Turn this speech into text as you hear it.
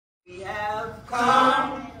We have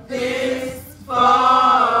come this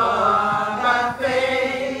far by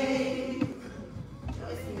faith,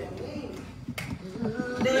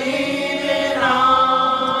 leaning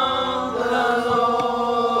on the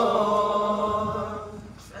Lord,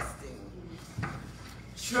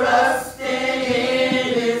 trusting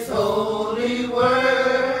in His holy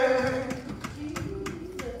word.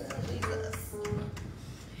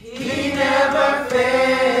 He never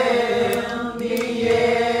failed me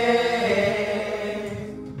yet.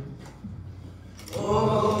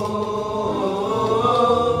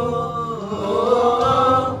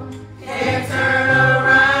 Oh, can't turn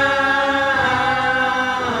around.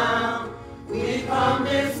 We come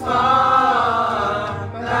this far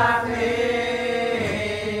by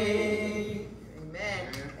faith. Amen.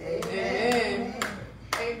 Amen.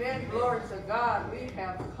 Amen. Glory to God. We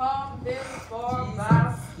have come this far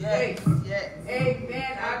by faith. Yes.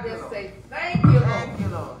 Amen. I just say thank you, Lord. Thank you,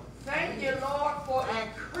 Lord. Thank you, Lord, for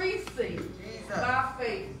increasing my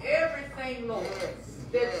faith. Everything, Lord,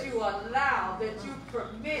 that you allow, that you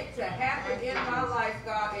permit to happen in my life,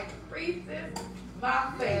 God, increases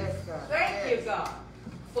my faith. Thank you, God,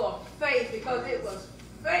 for faith, because it was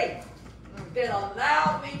faith that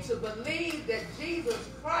allowed me to believe that Jesus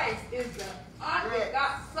Christ is the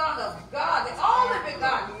unbegotten Son of God, the only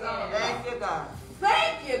begotten Son of God. Thank you, God.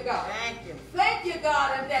 Thank you, God. Thank you. Thank you,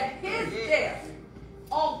 God, and that His death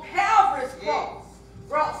on Calvary's cross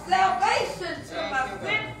brought salvation to my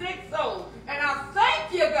sin-sick soul. And I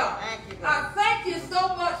thank you, God. I thank you so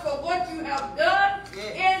much for what you have done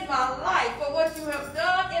in my life, for what you have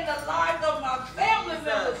done in the lives of my family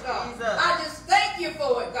members, God. I just thank you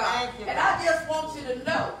for it, God. And I just want you to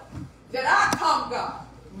know that I come, God,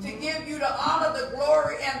 to give you the honor, the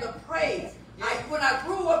glory, and the praise. When I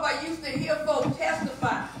grew up, I used to hear folks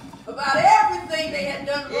testify about everything they had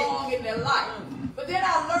done wrong in their life. But then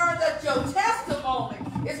I learned that your testimony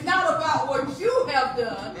is not about what you have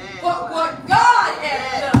done, but what God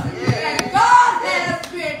has done. And God has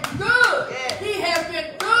been good. He has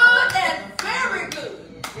been good and very good.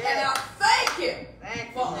 And I thank Him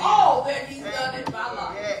for all that He's done in my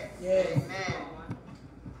life. Amen.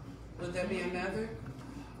 Would there be another?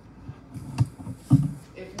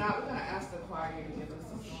 If not, we're going to ask the choir to give us a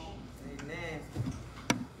song. Amen.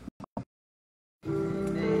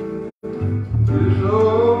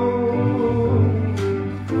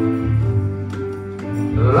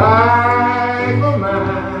 Like a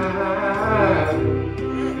man.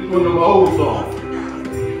 It's one of them old songs.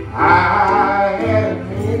 I had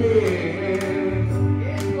many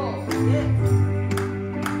up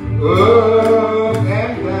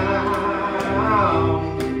and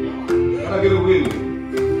down. Can I get a witness?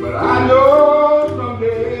 But I know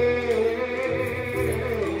someday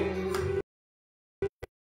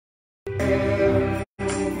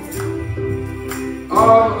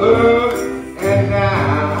all up and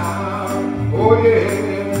down. Oh yeah,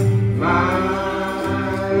 my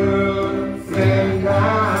ups and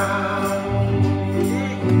downs.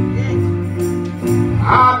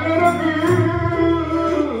 I've been abused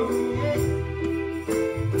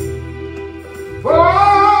for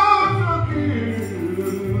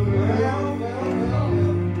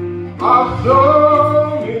of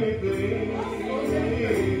so many things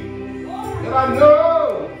that I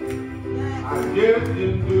know I just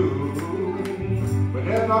didn't do, but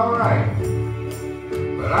that's all right.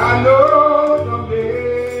 But I know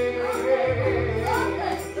someday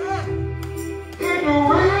it will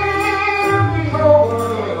be over.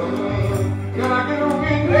 Can I get a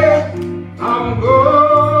witness? I'm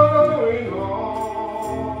going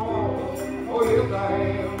home. Oh yes I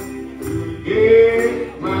am. To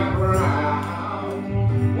get my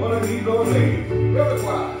crown. One of these old days. Hear the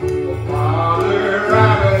choir. Oh, Father,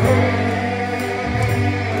 right ahead.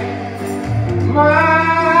 My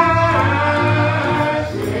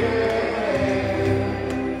share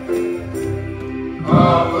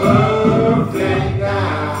of ups and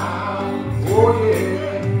downs. Oh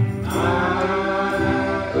yeah. My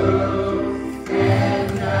ups and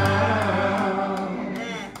downs.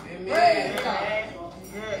 Amen.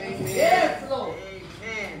 Yes, Lord.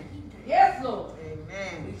 Yes, Lord.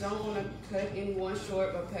 Amen. We don't want to cut anyone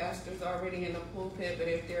short, but Pastor's already in the pulpit, but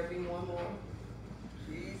if there be one more.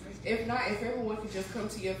 If not, if everyone could just come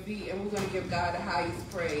to your feet, and we're going to give God the highest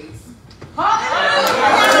praise.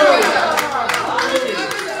 Hallelujah!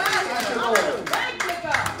 Thank you,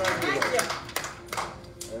 God. Thank you.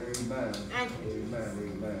 Amen. Amen.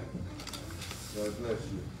 Amen. God bless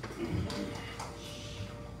you.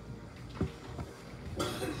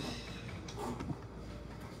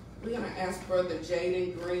 We're going to ask Brother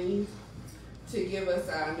Jaden Green to give us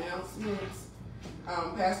our announcements.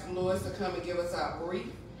 Pastor Lewis to come and give us our brief,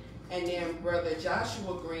 and then Brother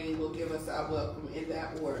Joshua Green will give us our welcome in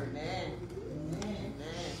that order. Amen. Amen.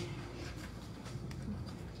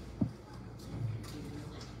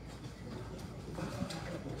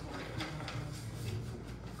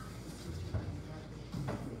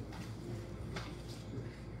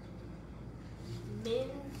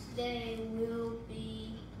 Men's Day will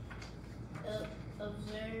be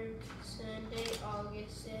observed Sunday,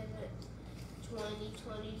 August 7th,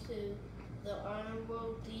 2022. The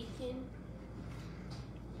Honorable Deacon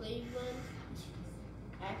Cleveland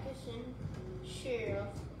Atkinson, Sheriff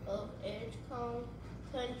of Edgecombe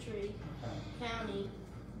County,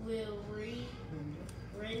 will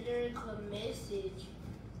render the message.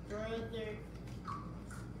 Brother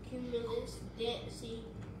Cumulus Dancy,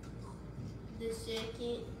 the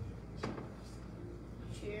second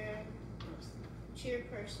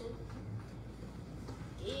chairperson.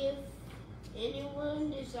 If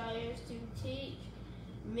anyone desires to teach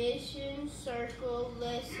mission circle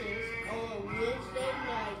lessons on Wednesday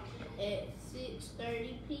night at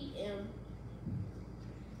 6:30 p.m.,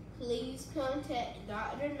 please contact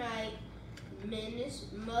Dr. Knight,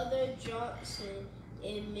 Mother Johnson,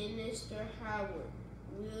 and Minister Howard.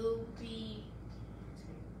 Will be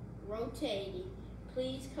rotating.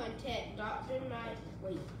 Please contact Dr. Knight.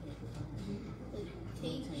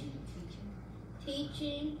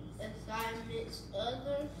 Teaching assignments.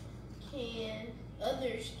 Others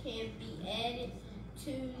can be added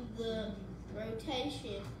to the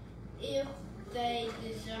rotation if they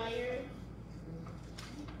desire.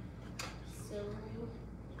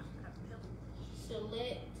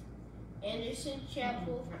 Select Anderson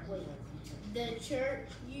Chapel. The church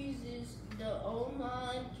uses the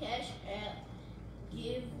online cash app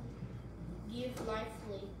Give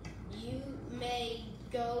Lively. You may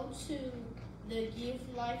go to the Give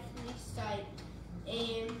Lively site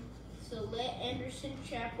and select Anderson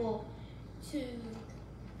Chapel to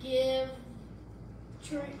give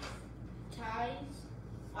church tithes,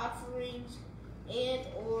 offerings, and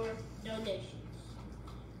or donations.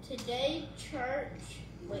 Today,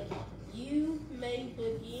 you may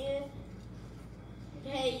begin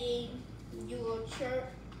paying your church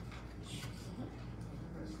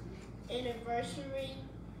anniversary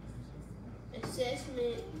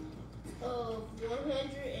assessment of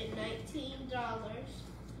 $119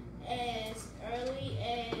 as early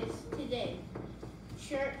as today.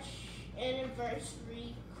 Church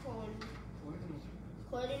anniversary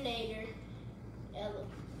coordinator,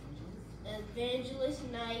 Evangelist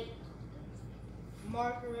Knight,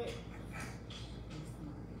 Margaret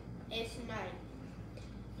S. Knight.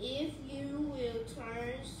 If you will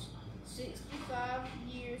turn 65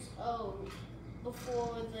 years old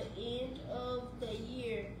before the end of the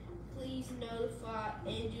year, please notify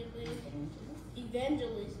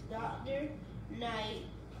Evangelist Dr. Knight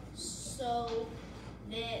so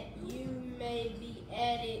that you may be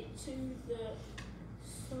added to the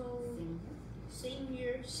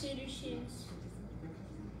senior citizens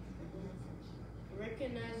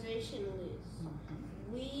recognition list.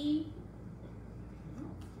 We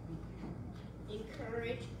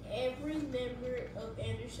encourage every member of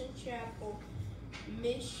Anderson Chapel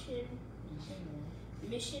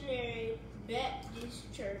Missionary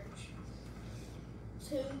Baptist Church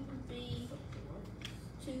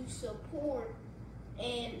to support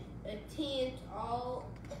and attend all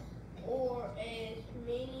or as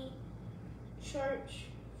many church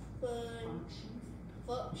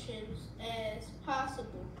functions as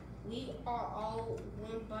possible. We are all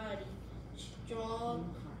one body,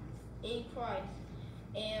 strong in Christ,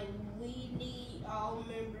 and we need all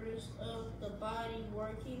members of the body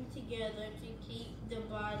working together to keep the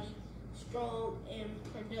body strong and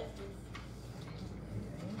productive.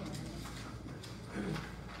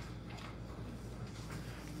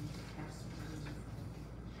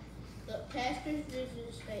 The pastor's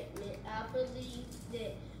vision statement. I believe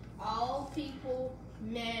that all people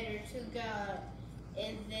matter to God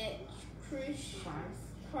and that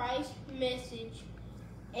Christ's message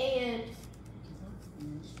and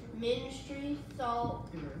ministry thought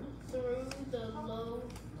through the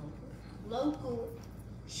local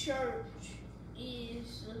church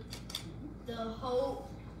is the hope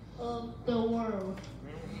of the world.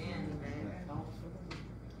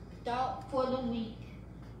 Thought for the week.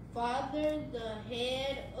 Father, the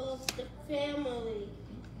head of the family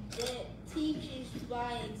that teaches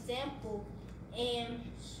by example and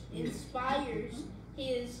inspires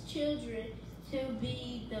his children to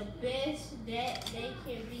be the best that they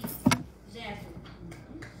can be. Zachary.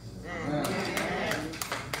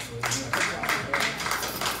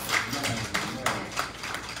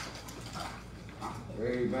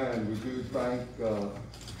 Amen. We do thank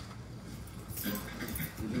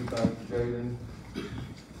Jaden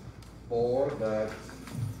for that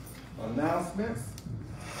announcements.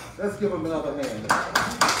 Let's give him another hand.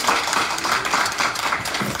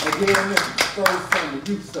 Again, this third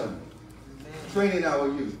Sunday, Youth Sunday. Training our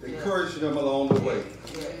youth, encouraging them along the way.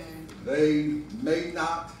 They may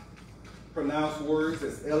not pronounce words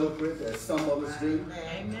as eloquent as some of us do.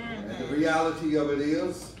 And the reality of it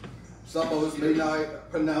is, some of us may not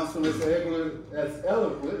pronounce them as eloquent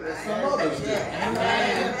as some others do.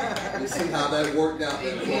 You see how that worked out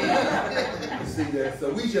there? You see that?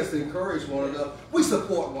 So we just encourage one another. We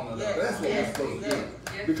support one another. That's what we're supposed to do.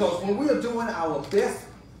 Because when we are doing our best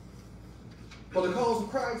for the cause of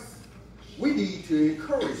Christ, we need to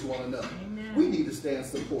encourage one another. We need to stand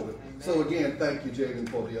supportive. So again, thank you, Jaden,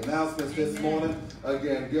 for the announcements this morning.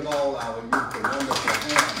 Again, give all our youth a wonderful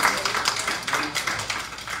hand.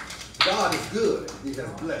 God is good. He has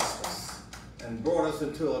blessed us and brought us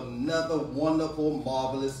into another wonderful,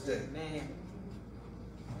 marvelous day.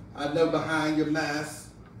 I know behind your mask,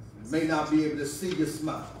 you may not be able to see your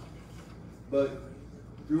smile, but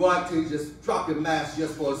if you want to, just drop your mask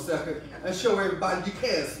just for a second and show everybody you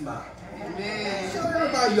can smile. Amen. Show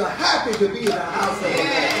everybody you're happy to be in the house of the Lord.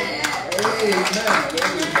 Amen.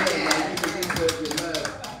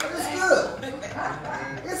 It's good.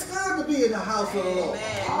 It's good to be in the house of the Lord.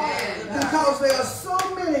 Because there are so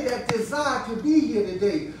many that desire to be here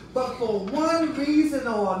today, but for one reason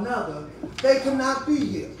or another, they cannot be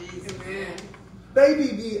here.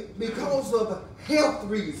 Maybe because of health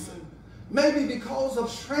reasons. Maybe because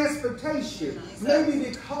of transportation. Maybe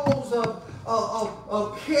because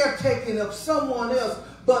of caretaking of someone else.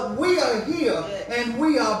 But we are here and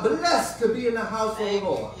we are blessed to be in the house of the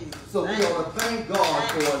Lord. So we ought to thank God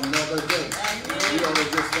for another day. We ought to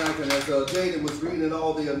just thank Him. As Jaden was reading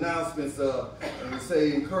all the announcements, and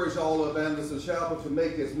say, encourage all of Anderson Chapel to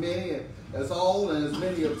make as many and as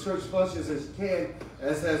many of church functions as you can,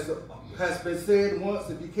 as has been said once.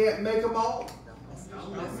 If you can't make them all,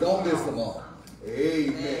 don't miss them all.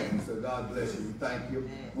 Amen. So God bless you. We thank you.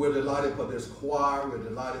 We're delighted for this choir. We're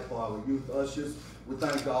delighted for our youth ushers. We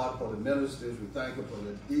thank God for the ministers. We thank Him for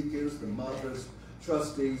the deacons, the mothers,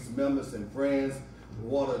 trustees, members, and friends.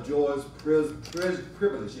 What a joyous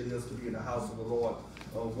privilege it is to be in the house of the Lord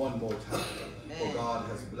one more time. For God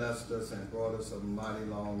has blessed us and brought us a mighty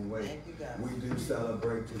long way. We do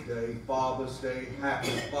celebrate today Father's Day.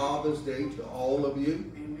 Happy Father's Day to all of you.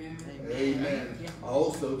 Amen.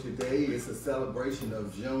 Also today is a celebration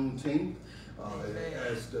of Juneteenth.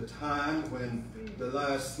 As the time when the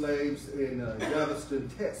last slaves in Galveston,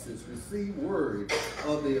 Texas received word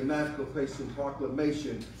of the Emancipation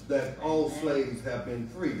Proclamation that all slaves have been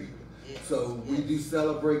freed. So we do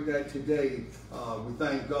celebrate that today. We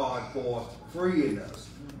thank God for freeing us.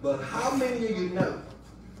 But how many of you know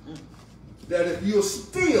that if you're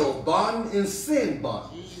still bound in sin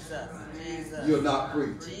bondage, you're not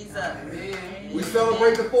free? We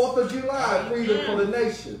celebrate the 4th of July, freedom for the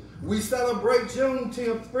nation. We celebrate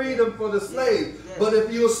Juneteenth, freedom for the slaves. But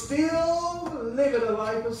if you're still living a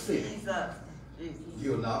life of sin,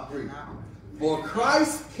 you're not free. For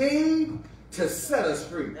Christ came to set us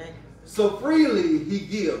free. So freely He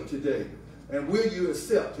gives today. And will you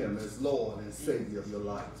accept Him as Lord and Savior of your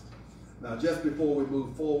life? Now, just before we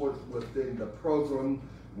move forward within the program,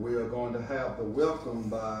 we are going to have the welcome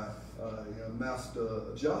by Master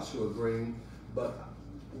Joshua Green, but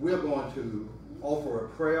we're going to offer a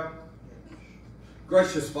prayer.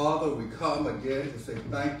 Gracious Father, we come again to say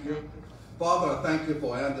thank you. Father, I thank you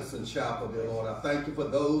for Anderson Chapel, dear Lord. I thank you for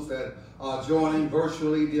those that are joining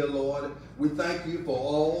virtually, dear Lord. We thank you for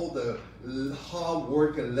all the hard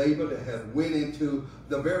work and labor that has went into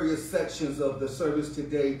the various sections of the service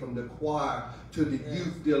today, from the choir to the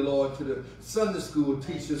youth, dear Lord, to the Sunday school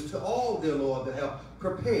teachers, to all, dear Lord, that have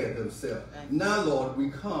prepared themselves. Now, Lord, we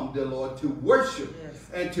come, dear Lord, to worship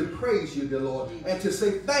and to praise you, dear Lord, and to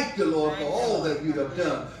say thank you, Lord, for all that you have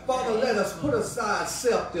done. Father, let us put aside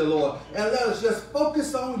self, dear Lord, and let us just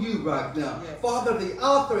focus on you right now. Father, the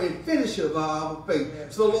author and finisher of our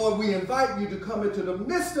faith. So, Lord, we invite you to come into the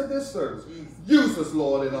midst of this service. Use us,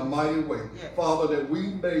 Lord, in a mighty way. Father, that we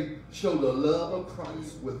may show the love of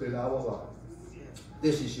Christ within our lives.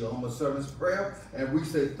 This is your humble servant's prayer, and we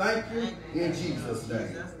say thank you in Jesus'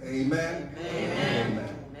 name. Amen.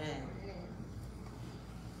 Amen.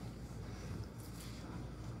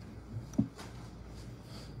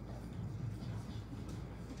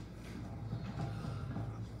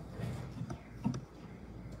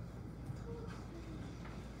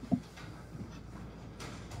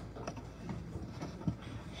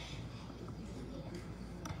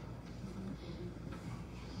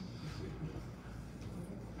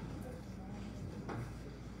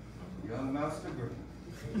 must agree.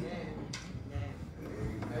 Amen.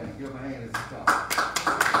 Amen. Give a hand and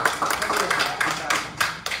stop.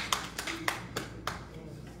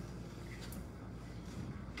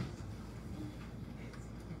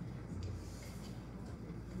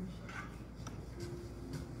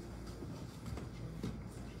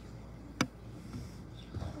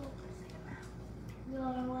 You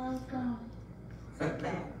are welcome.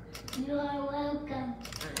 You are welcome.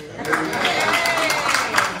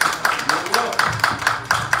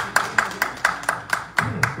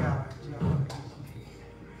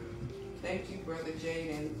 Thank you, Brother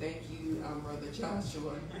Jaden. Thank you, Brother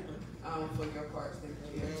Joshua, for your parts that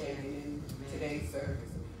you have taken in today's service.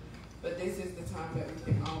 But this is the time that we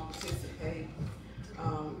can all participate.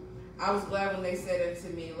 I was glad when they said unto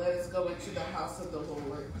me, let us go into the house of the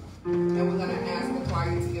Lord. And we're going to ask the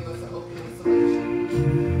choir to give us an opening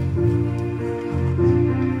selection.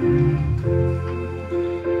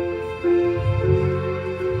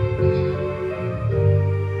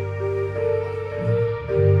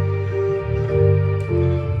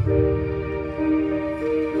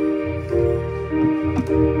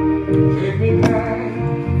 Take me back,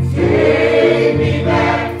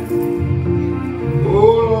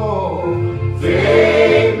 oh Lord,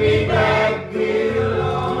 take me back, dear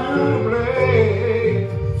Lord,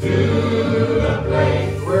 to the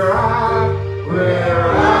place where I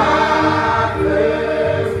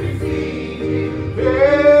first received you.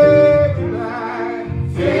 Take me back,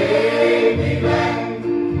 take me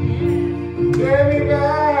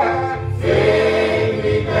back, take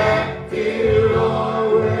me back, dear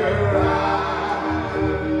Lord, where I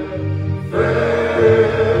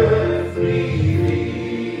first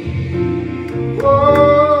believed.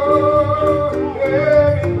 Oh,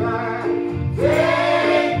 take me back,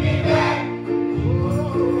 take me back,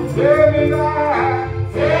 take me back,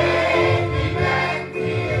 take me back,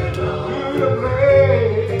 dear Lord,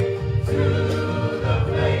 to the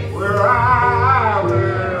place where I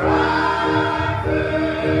first.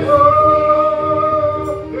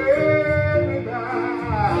 Oh, take me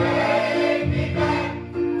back, take me back.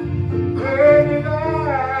 Take me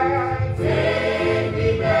back, take me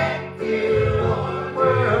back, dear Lord,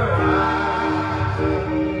 where I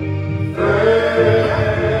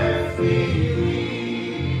first believed.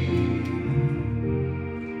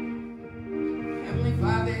 Heavenly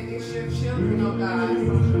Father, it's your children, oh God.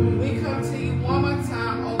 We come to you one more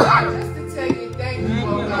time, oh God, just to tell you thank you,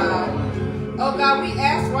 oh God. Oh God, we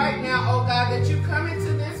ask right now, oh God, that you come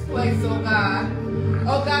into this place, oh God.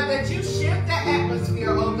 Oh God, that you shift the atmosphere,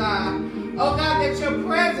 oh God. Oh God, that your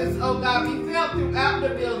presence, oh God, be felt throughout the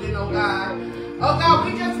building, oh God. Oh God,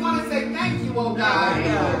 we just want to say thank you, oh God.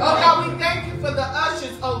 Oh God, we thank you for the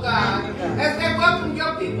ushers, oh God, as they welcome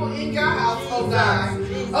your people in your house, oh God.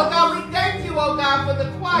 Oh God, we thank you, oh God, for the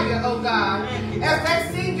choir, oh God, as they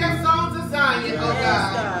sing your songs of Zion, oh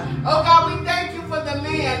God. Oh God, we thank you for the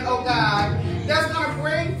man, oh God, that's going to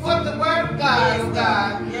bring forth the word of God, oh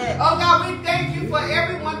God. Oh God, we thank you for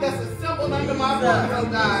everyone that's assembled under my voice, oh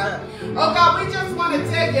God. Oh God, we just want to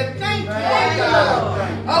tell you thank you, oh God.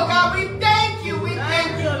 Oh God, we thank you, we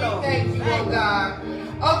thank you, we thank you, oh God.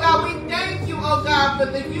 Oh God, we thank you, oh God, for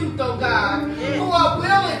the youth, oh God, who are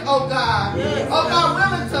willing, oh God. Oh God,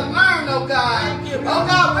 willing to learn, oh God. Oh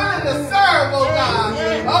God, willing to serve, oh God.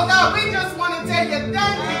 Oh God, we just want to tell you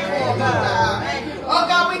thank you for them, oh God. Oh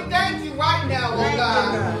God, we thank you right now, oh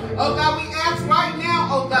God. Oh God, we ask right now,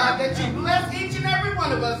 oh God, that you bless each and every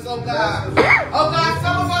one of us, oh God. Oh God,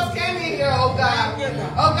 some of us came in here, oh God.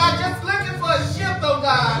 Oh God, just looking for a shift, oh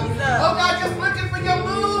God. Oh God, just looking for your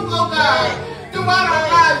move, oh God, throughout our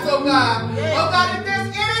lives, oh God. Oh God, if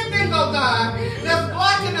there's anything, oh God, that's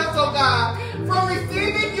blocking us, oh God, from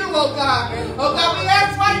receiving you, oh God. Oh God, we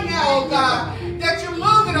ask right now, oh God, that you're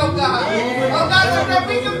moving, oh God. Oh God, so that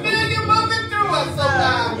we can feel you moving through us, oh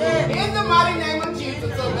God. In the mighty name of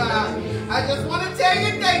Jesus, oh God. I just want to tell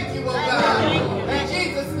you thank you, oh God. In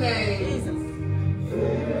Jesus' name.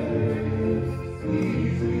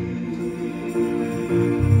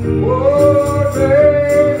 Oh,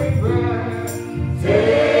 take me back,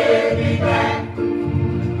 take me back,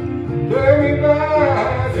 take me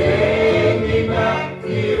back, take me back,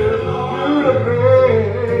 dear Lord,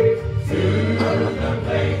 to the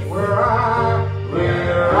place where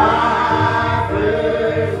I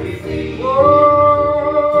first received.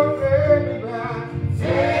 Oh, take me back,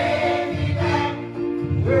 take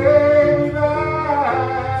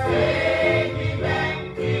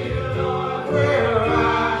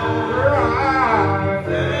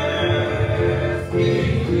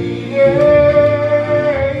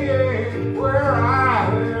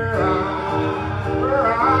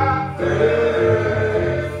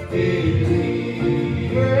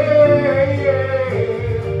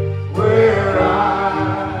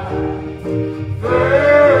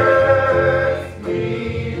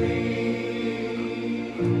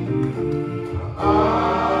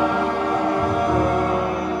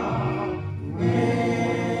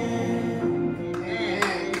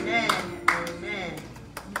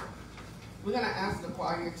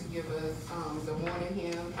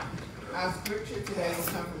him. Our scripture today will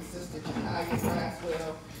come from Sister Chakaya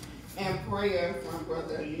Braswell and prayer from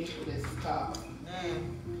Brother Nicholas Cobb.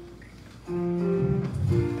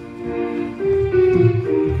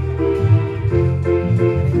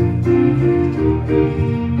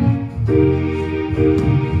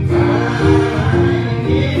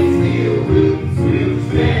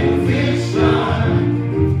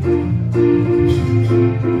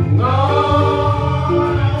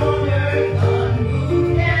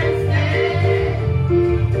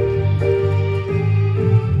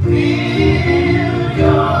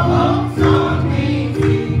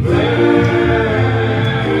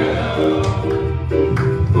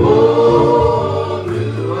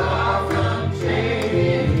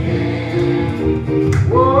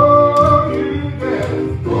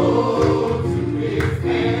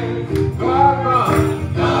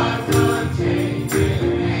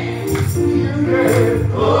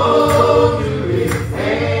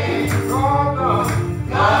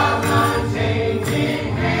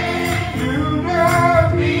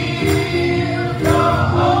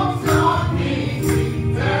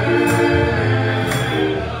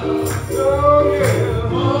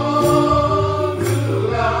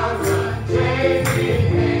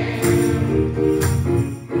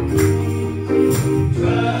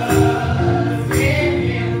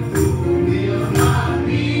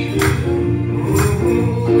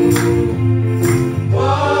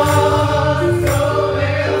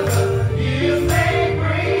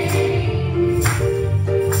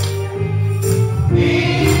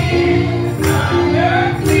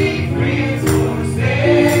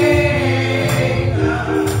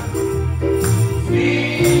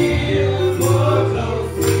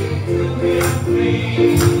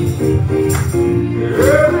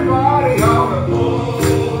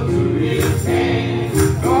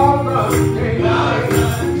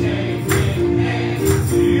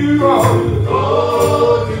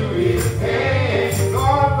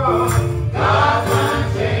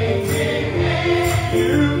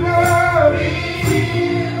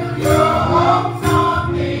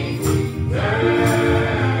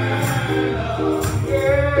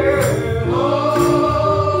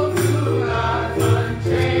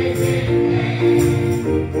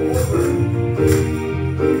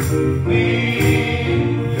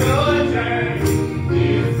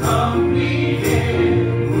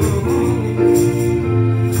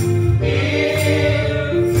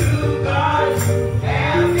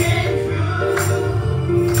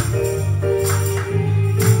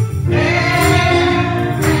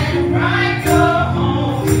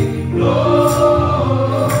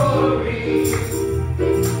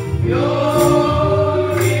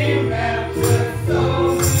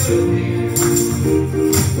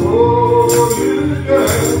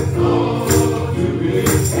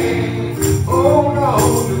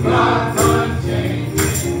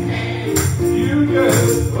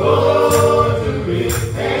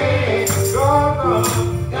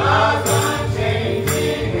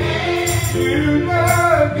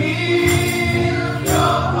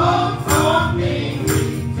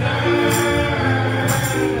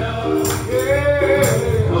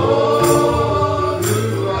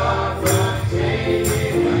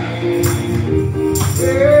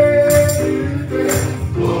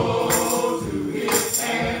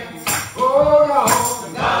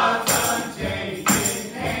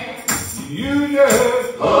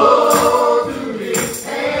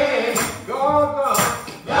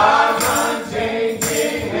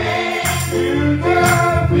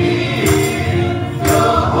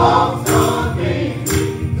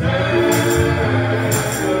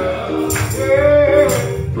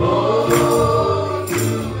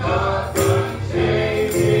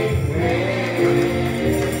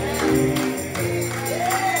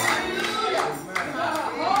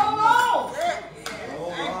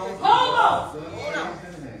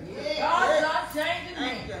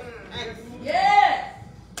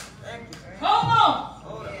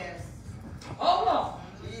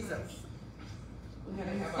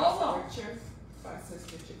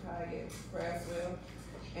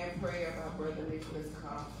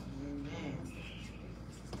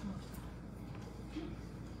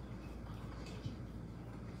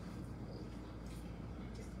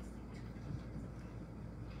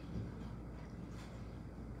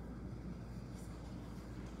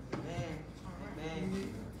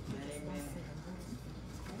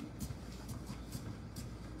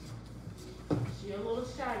 She's a little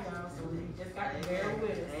shy, y'all, so we just got to bear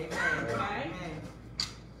with us. Amen. Okay? Amen.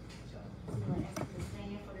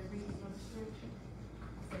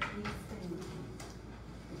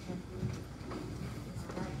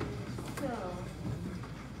 So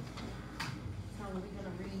we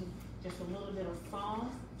read just a little bit of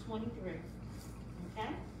Psalms 23. Okay?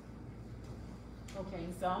 Okay,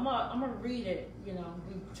 so I'm gonna read it, you know,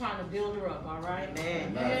 we're trying to build her up, all right?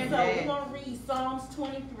 Amen. So we're gonna read Psalms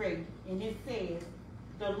 23, and it says,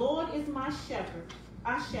 "The Lord is my shepherd,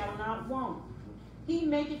 I shall not want. He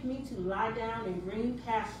maketh me to lie down in green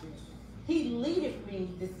pastures. He leadeth me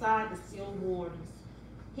beside the still waters.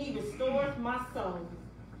 He restoreth my soul.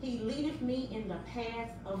 He leadeth me in the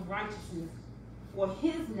paths of righteousness for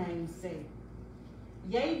his name's sake.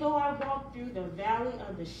 Yea, though I walk through the valley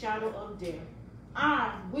of the shadow of death,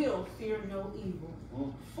 I will fear no evil.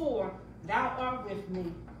 For thou art with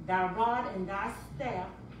me, thy rod and thy staff,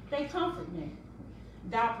 they comfort me.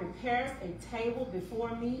 Thou preparest a table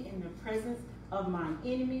before me in the presence of mine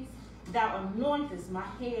enemies. Thou anointest my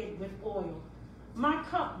head with oil. My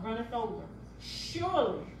cup runneth over.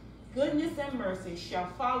 Surely goodness and mercy shall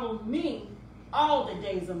follow me all the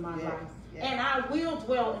days of my life. Yes. And I will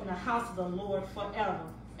dwell in the house of the Lord forever.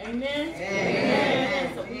 Amen?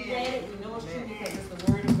 Amen. So we read it. We know it's true because it's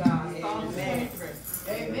the word of God. Psalm 23.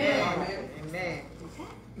 Amen. Amen. Amen.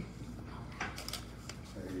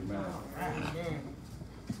 Amen. Amen.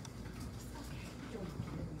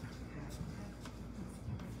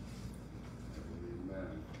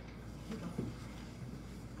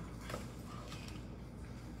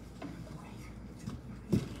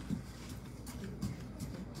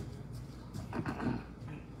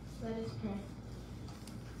 Let us pray.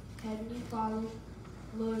 Heavenly Father,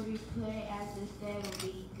 Lord, we pray as this day will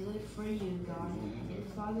be good for you, God. And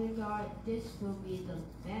Father God, this will be the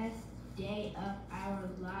best day of our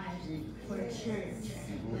lives for church.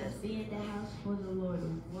 Let's be in the house for the Lord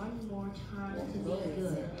one more time to be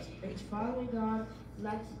good. And Father God,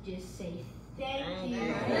 let's just say thank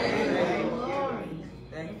you for your glory.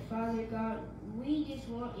 And Father God, we just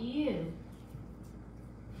want you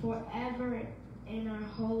forever in our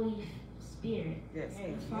Holy Spirit. Yes.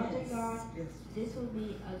 And Father God, Yes. this will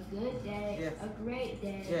be a good day, Yes. a great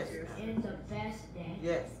day, Yes. and the best day.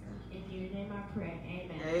 Yes. In your name I pray.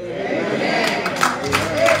 Amen. Amen.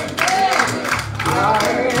 I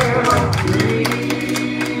am free.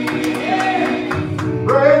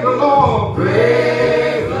 Praise the Lord.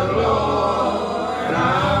 Praise the Lord.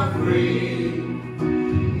 I'm free.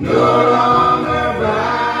 No longer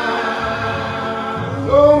bound.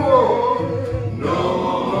 No more. No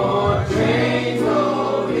more chains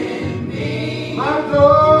holding me. My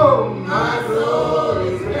soul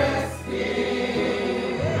is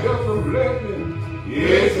resting. Just a blessing.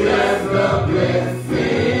 It's just a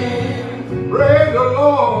blessing. Praise the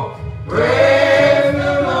Lord. Praise the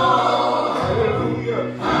Lord. Hallelujah.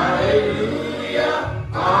 Hallelujah.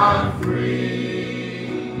 I'm free.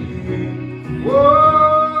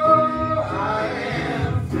 Whoa, I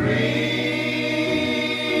am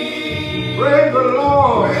free. Praise the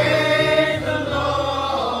Lord. Praise the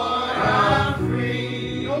Lord. I'm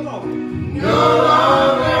free. No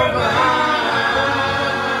longer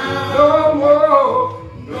bound. No more.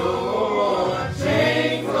 No more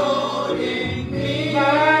chains holding me. My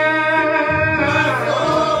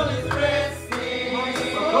soul is resting. My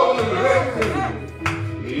soul is resting.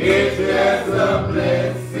 It's just a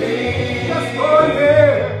blessing. Yes, oh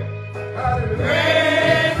yeah.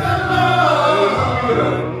 Praise the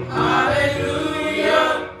Lord. Hallelujah.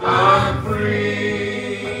 I'm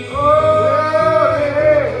free. Oh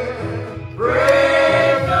yeah.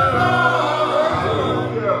 Praise the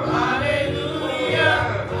Lord. Hallelujah.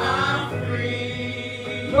 I'm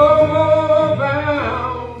free. No more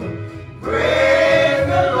bound. Praise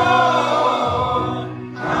the Lord.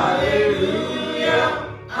 Hallelujah.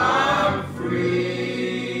 I'm free.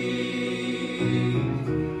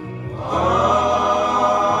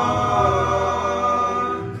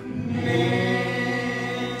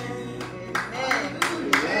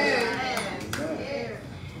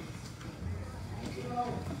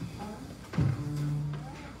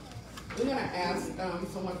 We're going to ask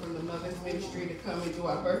someone from the Mother's Ministry to come and do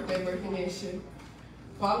our birthday recognition.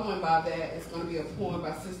 Following by that, it's going to be a poem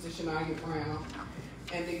by Sister Shania Brown,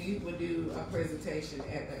 and the youth will do a presentation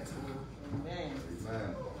at that time. Amen.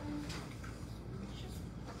 Amen.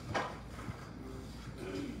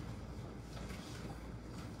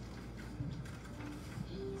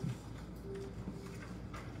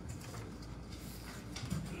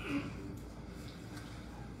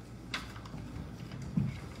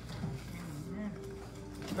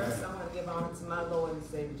 First, I want to give honor to my Lord and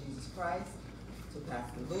Savior Jesus Christ, to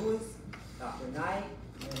Pastor Lewis, Dr. Knight,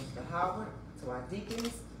 Minister Howard, to our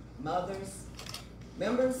deacons, mothers,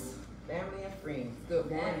 members, family, and friends. Good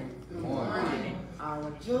morning. Good morning.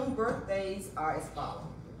 Our June birthdays are as follows.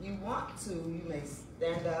 If you want to, you may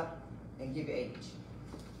stand up and give your age.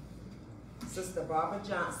 Sister Barbara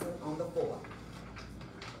Johnson on the 4th.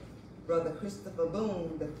 Brother Christopher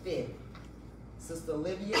Boone the 5th. Sister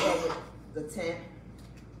Olivia Elliott the 10th.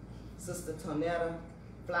 Sister Tonetta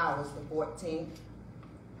Flowers the 14th.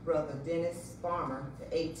 Brother Dennis Farmer the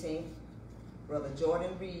 18th. Brother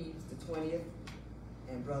Jordan Reeves the 20th.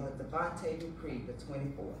 And Brother Devontae Dupree the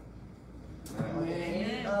 24th. Are there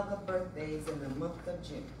any other birthdays in the month of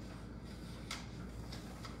June?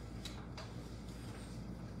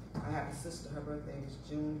 I have a sister, her birthday was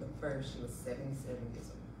June the 1st. She was 77 years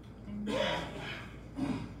old.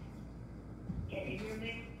 Can you hear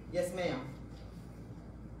me? Yes, ma'am.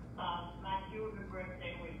 My children's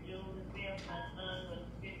birthday was June the 5th. My son was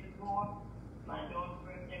 54. My daughter's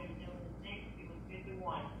birthday was June the 6th. She was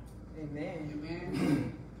 51. Amen.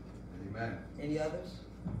 Amen. Amen. Any others?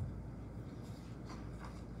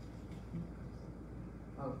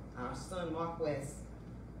 Oh, our son Mark West,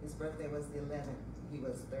 his birthday was the 11th. He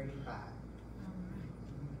was 35. I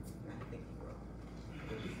think he broke.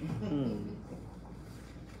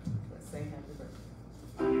 Let's say happy birthday.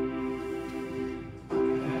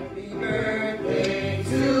 Happy birthday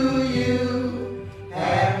to you.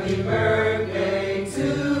 Happy birthday to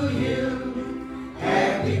you.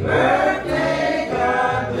 Happy birthday,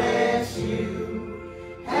 God bless you.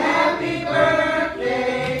 Happy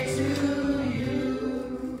birthday to you.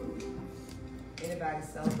 Anybody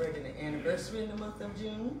celebrating an anniversary in the month of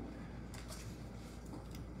June?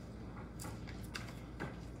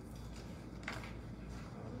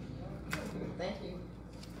 Thank you.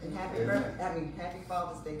 And happy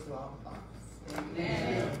Father's Day to all the fathers.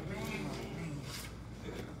 Amen.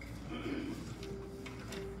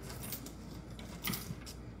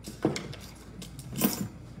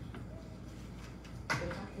 If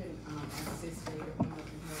I can assist Jada,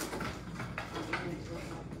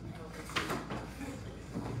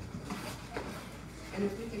 and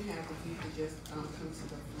if we can have the people just come to the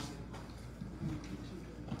front.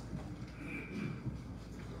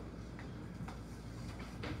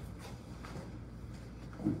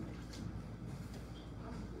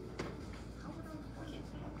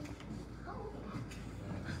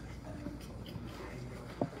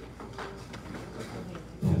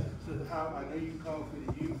 I know you called for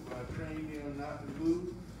the youth, train them not to move.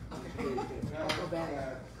 Go back.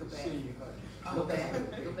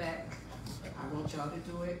 Go back. I want y'all to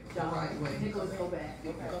do it the right way. Go back.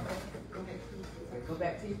 Go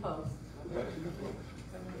back to your post.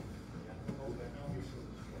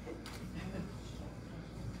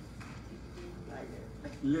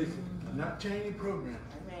 Listen, I'm not changing program.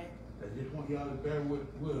 I just want y'all to bear with us,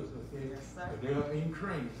 okay? Yes, sir. But they are in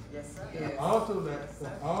training. Yes, sir. Yes. Also, that Yes, for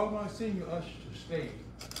sir. all my senior ushers to stay,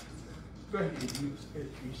 especially if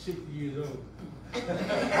you're 60 years old.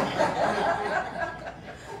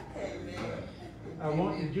 Amen. I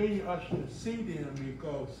want the junior ushers to see them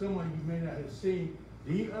because some of you may not have seen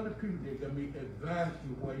these other people that gonna be advise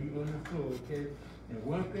you while you're on the floor, okay? And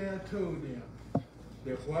one thing I told them,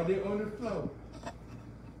 that while they're on the floor,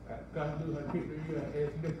 I got to do I picked her up,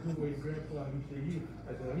 asked them who was grandpa. He said,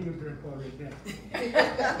 I said, I'm your grandpa right now.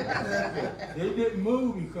 They didn't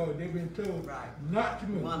move because they've been told not to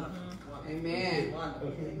move. Wonderful. Amen.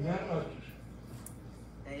 Okay, not ushers.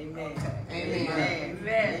 Amen. Amen.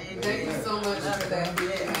 Amen. Thank you so much for that.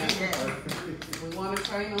 We want to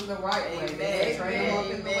train them the right way. Amen. Train them up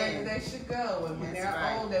in the way Amen. that they should go. And when That's they're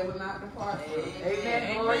right. old, they will not depart from it.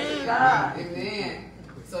 Amen. Glory to God. Amen.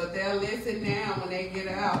 So if they'll listen now, when they get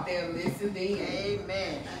out, they'll listen then.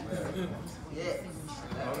 Amen. Yes.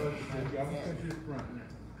 All of you, y'all can come to the front now.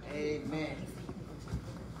 Amen.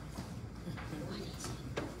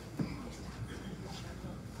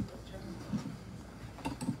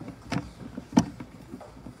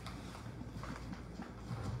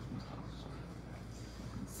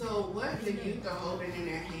 So what the youth are holding in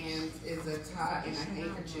their hands is a tie and a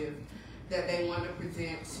handkerchief that they want to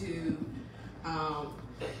present to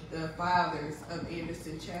the fathers of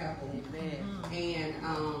Anderson Chapel. Amen. And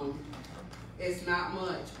it's not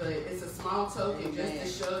much, but it's a small token just to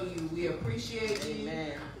show you we appreciate you.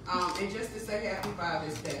 Amen. And just to say Happy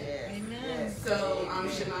Father's Day. Yes. Amen. Yes. So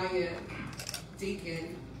Amen. Shania,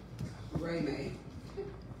 Deacon, Ray May,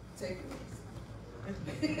 take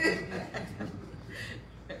it.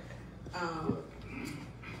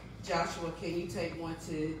 Joshua, can you take one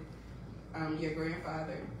to your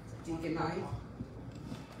grandfather, Deacon Knight?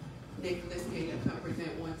 Nicholas, can you come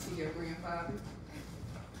present one to your grandfather?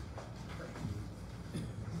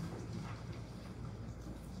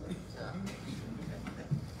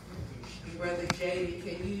 Brother J.D.,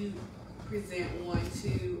 can you present one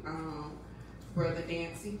to Brother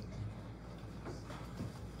Dancy?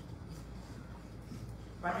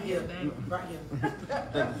 Right here, right here.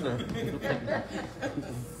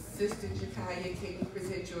 Sister Jakaya, can you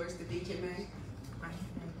present yours to Deacon May? Right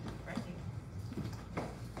here, right here.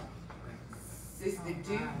 Sister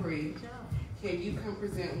Dupree, can you come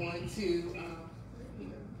present one to,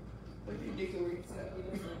 what did Deacon Rick say?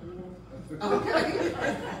 Okay.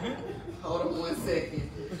 Hold on 1 second.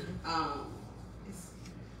 It's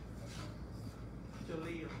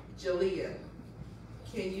Jalea,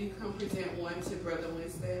 can you come present one to Brother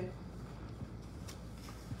Winstead?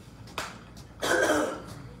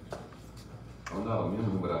 I'm not a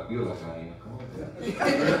member, but I feel like I am. Come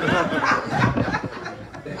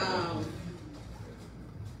on.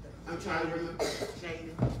 I'm trying to remember.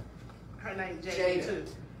 Jada. Her name Jada, Jada. too.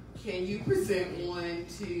 Can you present one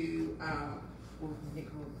to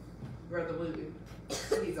Brother Wooten?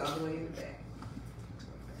 He's all the way in the back.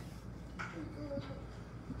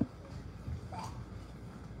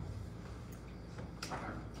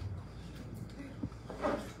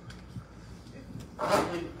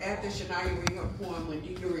 After Shania read her poem, when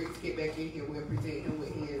Deacon Riggs get back in here, we'll present him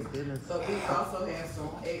with his. But we also have some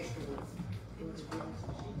extra ones.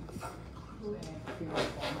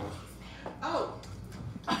 Oh.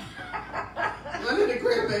 One of the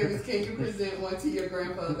grandbabies, can you present one to your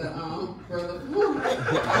grandfather, Brother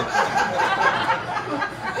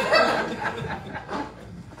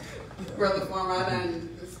Brother Farmer? I done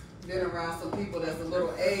been around some people that's a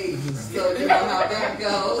little aged, so you know how that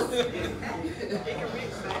goes.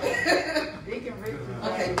 Deacon Riggs.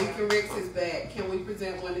 Okay, Deacon Riggs is back. Can we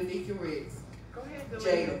present one to Deacon Riggs? Go ahead,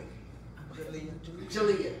 Jada.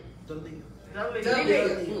 Jalea.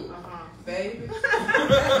 Baby.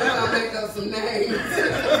 I'll make up some names.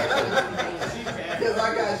 Because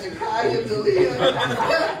I got Jakaya, Jalea.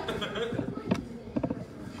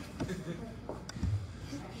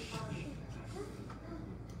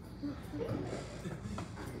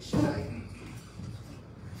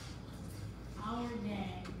 Our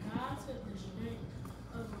dad, God took the strength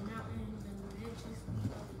of a mountain, the majesty of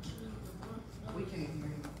a tree, the warmth of We can't hear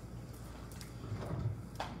you.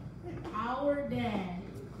 Our dad,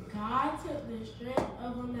 God took the strength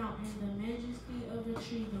of a mountain, the majesty of a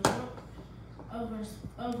tree, the warmth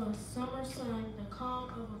of a summer sun, the calm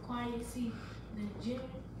of a quiet sea, the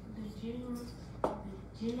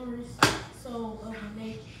generous soul of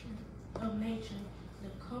nature, the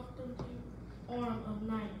comforting arm of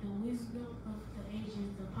night, the wisdom of the ages,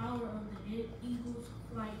 the power of the eagle's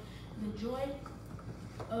flight, the joy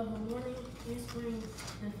of a morning in spring,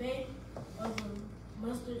 the faith of a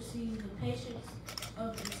mustard seed, the patience of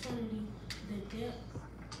eternity, the depth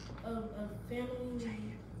of a family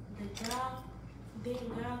need. Then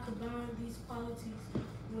God combined these qualities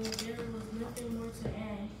when there was nothing more to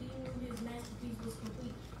add. He knew his masterpiece was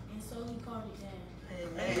complete, and so he called it that.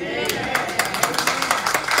 Amen.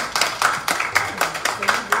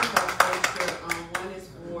 One is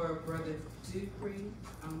for Brother Dupree,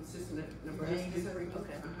 Sister Nebraska.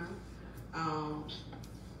 Okay.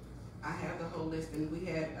 I have the whole list, and we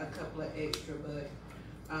had a couple of extra, but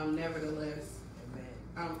nevertheless,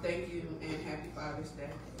 thank you and happy Father's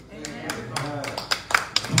Day. Amen.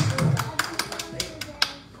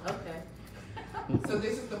 Okay. So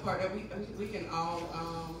this is the part that we can all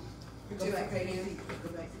participate in. Go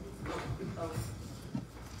back.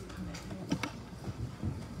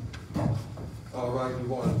 All right, we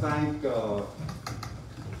want to thank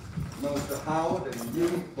Minister Howard and you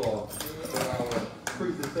for our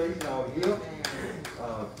presentation, our gift.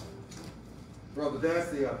 Brother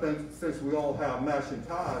Darcy, I think since we all have matching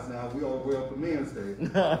ties now, we all wear for Men's Day.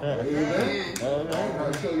 Amen. All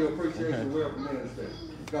right, show your appreciation, wear for Men's Day.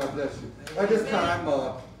 God bless you. At this time,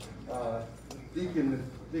 Deacon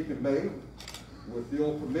May, with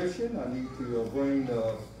your permission, I need to bring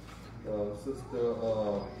Sister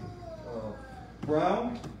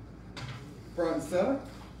Brown front and center.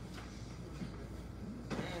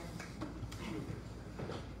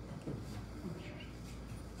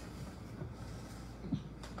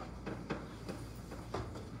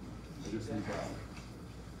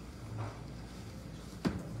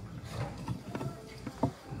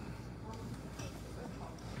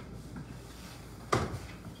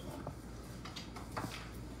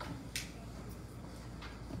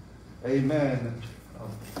 Amen.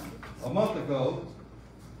 A month ago,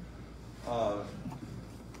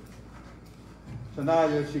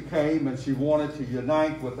 Shania, she came and she wanted to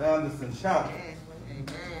unite with Anderson Chapel. Amen.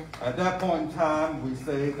 At that point in time, we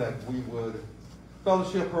said that we would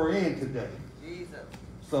fellowship her in today. Jesus.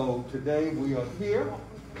 So today we are here.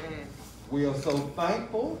 Amen. We are so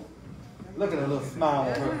thankful. Look at that little smile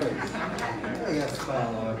on her face. Look at that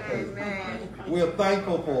smile on her face. Amen. We are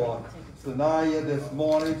thankful for Sanaya this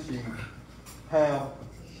morning. She have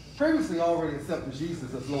previously already accepted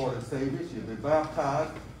Jesus as Lord and Savior. She's been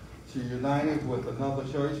baptized. She united with another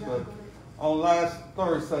church, but on last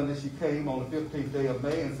third Sunday, she came on the 15th day of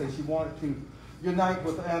May and said she wanted to unite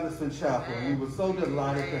with Anderson Chapel. We were so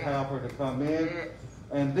delighted to have her to come in.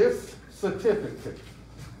 And this certificate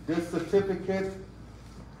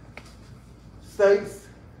states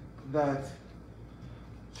that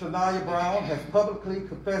Shania Brown has publicly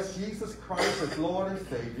confessed Jesus Christ as Lord and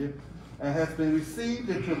Savior and has been received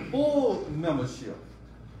into full membership.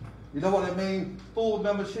 You know what it means, full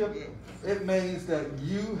membership? It means that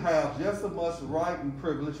you have just as much right and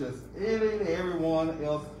privilege as any and everyone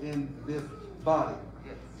else in this body.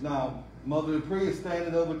 Now, Mother Dupree is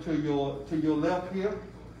standing over to your left here.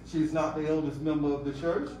 She's not the eldest member of the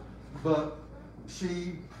church, but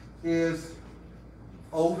she is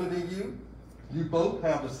older than you. You both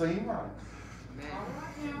have the same rights.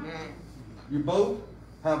 You both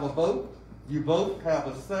have a vote. You both have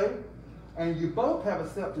a say. And you both have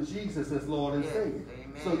accepted Jesus as Lord and Savior.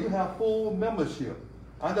 So you have full membership.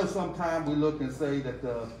 I know sometimes we look and say that,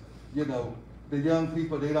 the young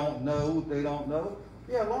people, they don't know.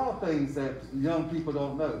 Yeah, a lot of things that young people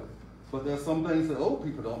don't know. But there's some things that old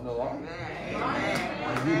people don't know. And,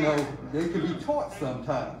 they can be taught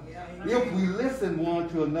sometimes. If we listen one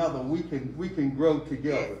to another, we can grow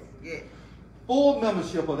together. Full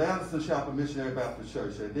membership of the Anderson Chapel Missionary Baptist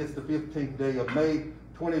Church. And this is the 15th day of May,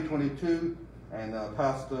 2022, and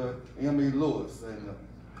Pastor M.E. Lewis.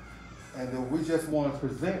 And we just want to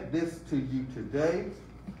present this to you today.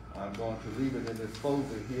 I'm going to leave it in this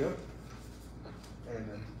folder here.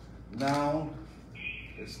 And now,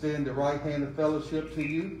 extend the right hand of fellowship to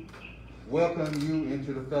you. Welcome you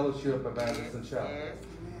into the fellowship of Anderson Chapel.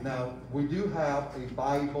 Now, we do have a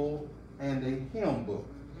Bible and a hymn book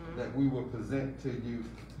that we will present to you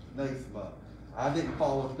next month. I didn't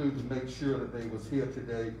follow through to make sure that they was here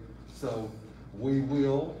today, so we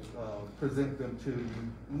will present them to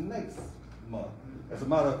you next month. As a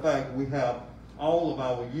matter of fact, we have all of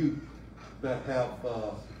our youth that have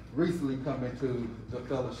recently come into the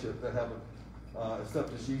fellowship, that have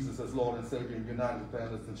accepted Jesus as Lord and Savior and united with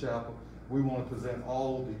Anderson Chapel. We want to present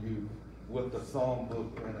all the youth with the song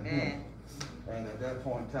book and a hymn. And at that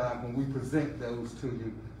point in time, when we present those to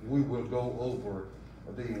you, we will go over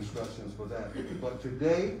the instructions for that. But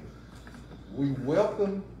today, we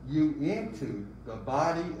welcome you into the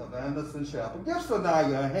body of Anderson Chapel. Give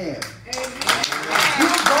Sanaya a hand.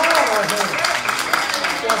 Give God a hand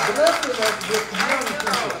for blessing us with young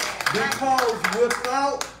people. Because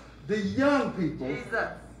without the young people,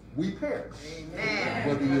 we perish.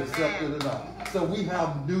 Whether you accept it or not. So we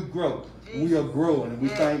have new growth. We are growing, and we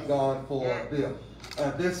thank God for them.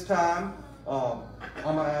 At this time, I'm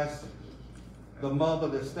going to ask the mother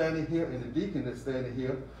that's standing here and the deacon that's standing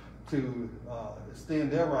here to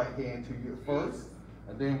extend their right hand to you first.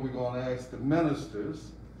 And then we're going to ask the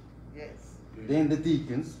ministers, then the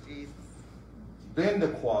deacons, then the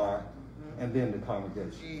choir, and then the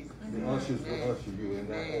congregation. The ushers will usher you in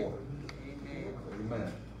that order.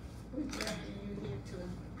 Amen. We're glad you here to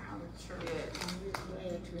our church, and we're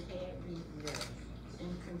glad to have you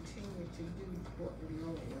and continue to do what the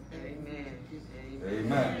Lord will have you to do.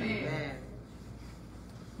 Amen.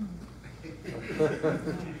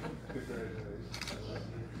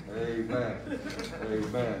 Amen.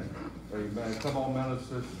 Amen. Amen. Come on,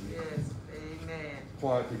 ministers.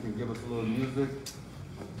 Choir, if you can give us a little music.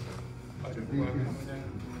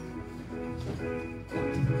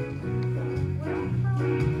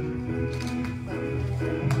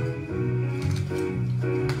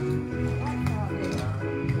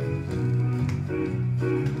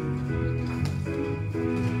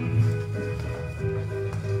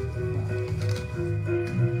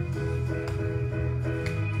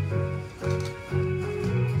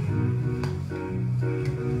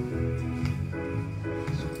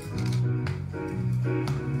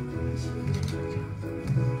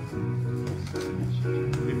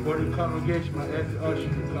 Before the congregation, I ask the usher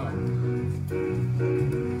to come.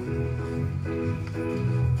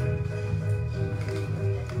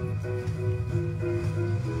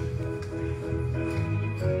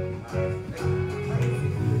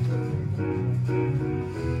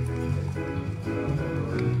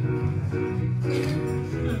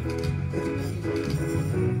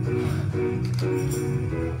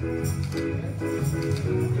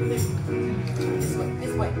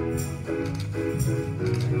 This way.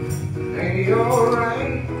 Ain't he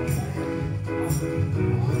alright?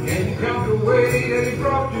 Can you count the way that he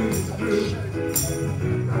brought you through?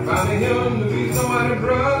 I found him to be somebody's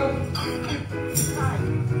brother.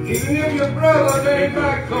 Even if your brother ain't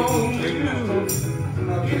back on you, you're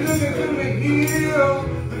looking to the hill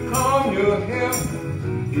to calm your health.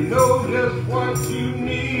 You know just what you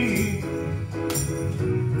need.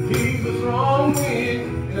 He's a strong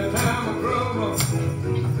wind in a time of trouble.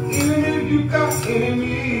 Even if you got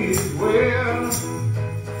enemies, well,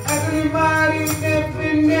 as anybody's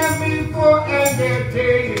been there before, and they'll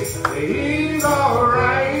tell you that he's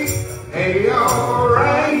alright. Hey,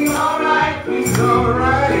 alright, he's alright, he's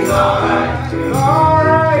alright, he's alright, he's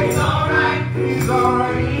alright, he's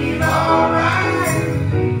alright, he's alright,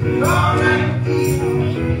 he's alright,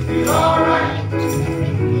 he's alright,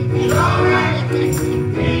 he's alright, he's alright,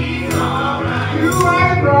 he's alright. You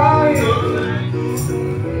ain't crying,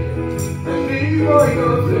 and see for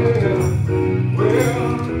yourself. Well,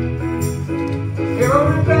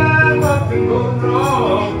 every time something goes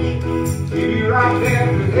wrong, he'll be right there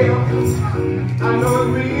to help. I know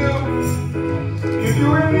it's real. If you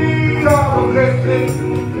in need of a blessing,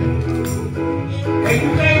 and you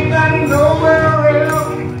ain't got it nowhere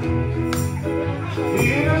else, he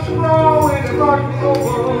is strong and the rock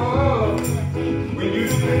over. When you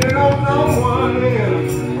depend on someone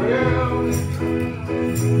else, well,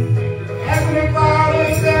 everybody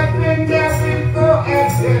that's been there before, and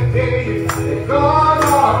they'll tell you that God's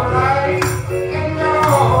alright, and you're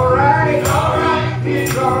alright,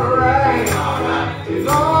 he's alright, he's alright, he's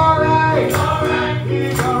alright, he's alright, he's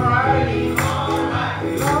alright,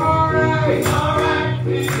 he's alright, he's alright,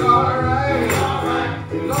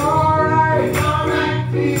 he's alright,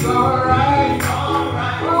 he's alright, he's alright, he's alright,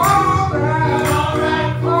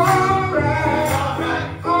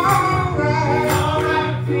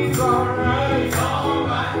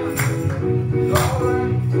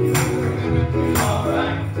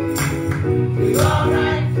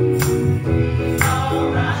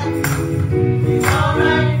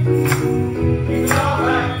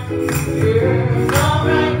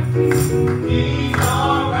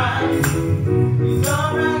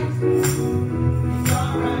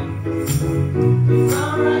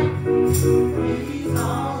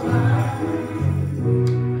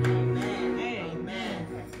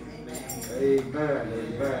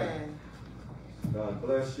 God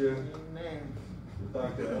bless you. Amen. We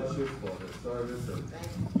thank the ushers for the service. And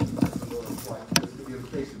just to give a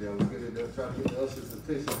case there, we're going to try to get the ushers'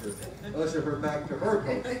 attention to usher her back to her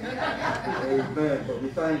post. Amen. But we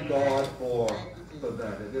thank God for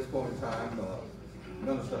that. At this point in time,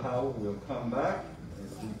 Minister Howard will come back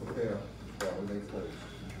as we prepare for our next place.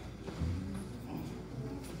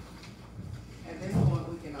 At this point,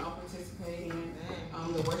 we can all participate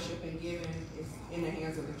in the worship and giving. Is in the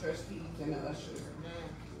hands of the trustees and the ushers.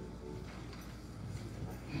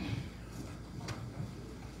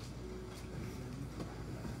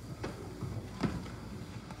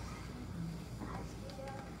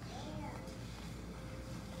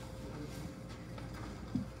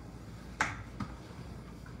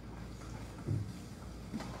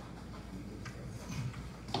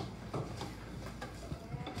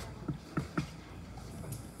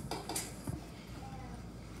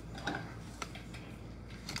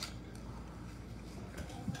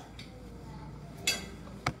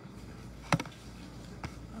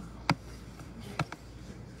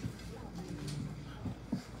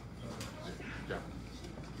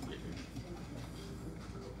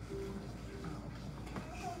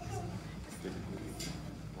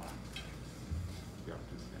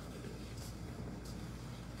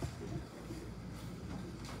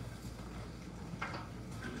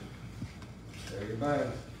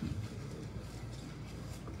 Amen.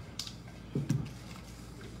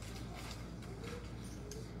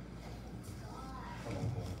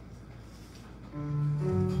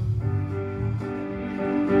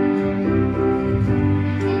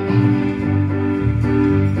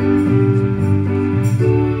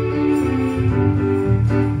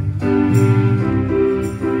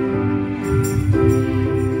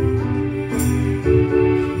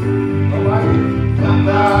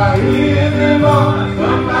 Somebody in the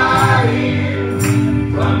morning.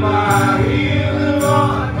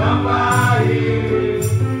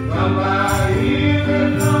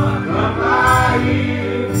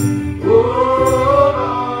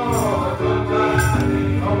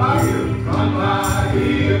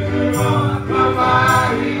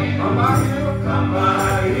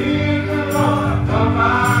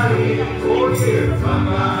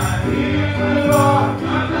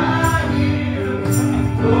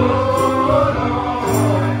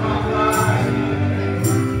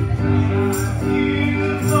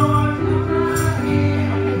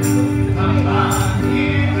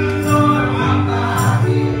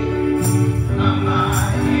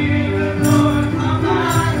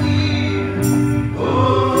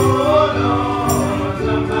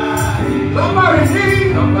 Somebody needs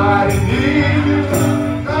you. Somebody needs you.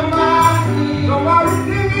 Somebody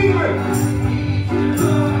needs you.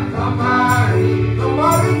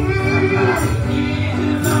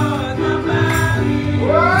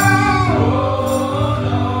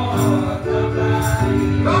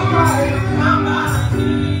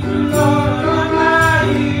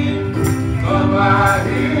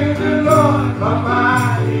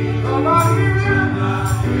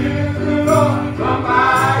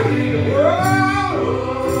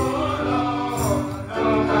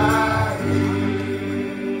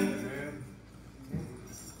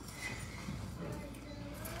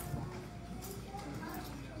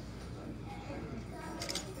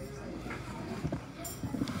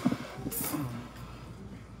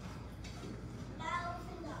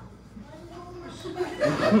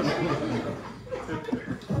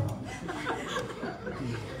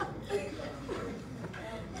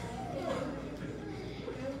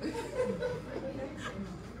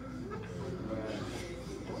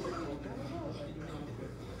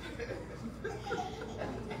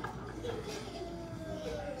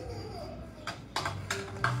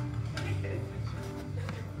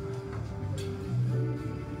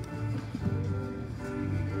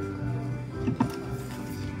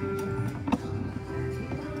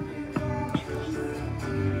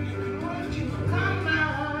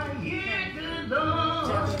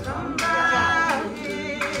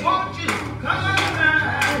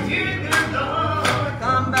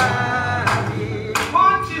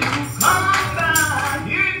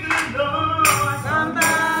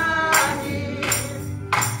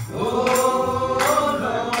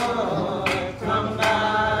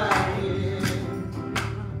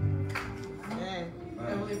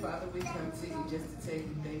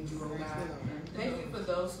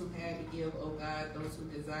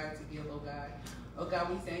 Oh God,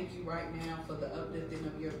 we thank you right now for the uplifting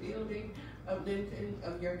of your building, uplifting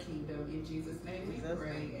of your kingdom. In Jesus' name we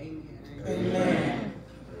pray. Amen. Amen.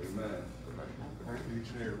 Amen. Thank you,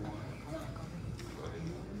 each and every one.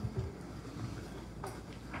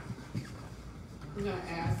 We're going to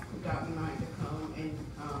ask Dr. Knight to come and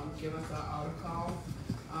give us our altar call,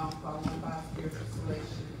 followed by spiritual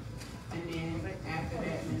selection. And then after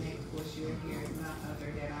that, in the next voice you'll hear none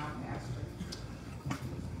other than our pastor.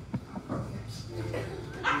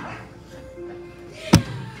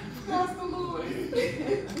 Pastor Lewis.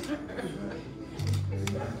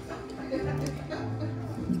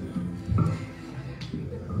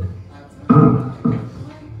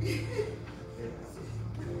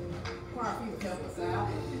 Help us out.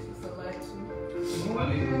 Selection.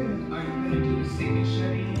 Morning. Are you ready to do the sing and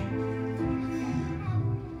shut in?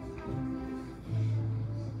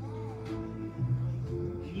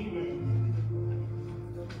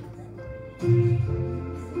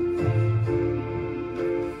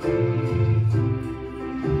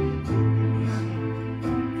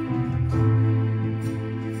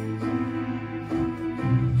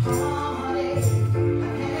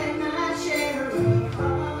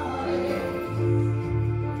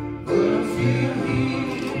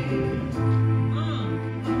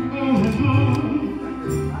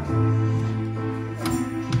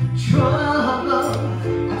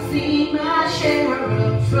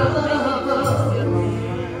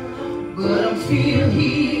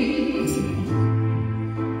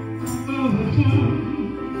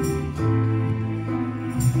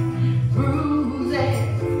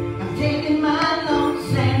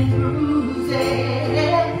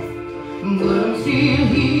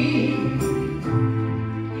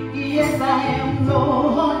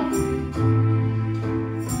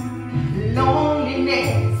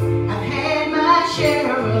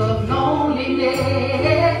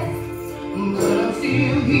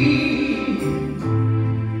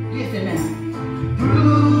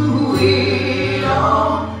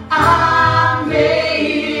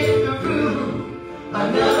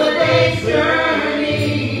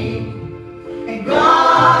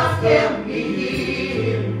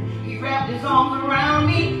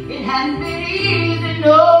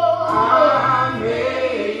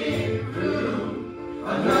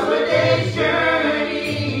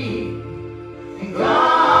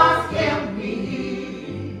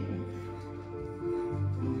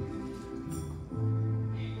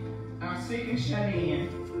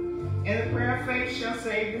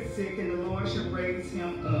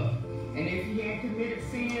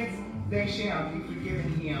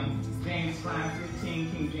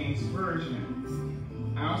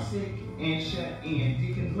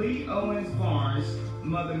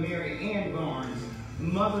 Mother Mary Ann Barnes,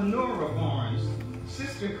 Mother Nora Barnes,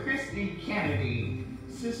 Sister Christy Kennedy,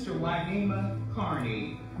 Sister Wadima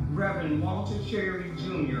Carney, Reverend Walter Cherry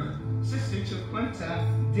Jr., Sister Chiquinta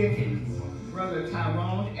Dickens, Brother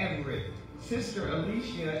Tyrone Everett, Sister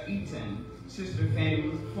Alicia Eaton, Sister Fannie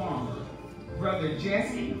Ruth Farmer, Brother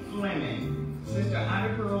Jesse Fleming, Sister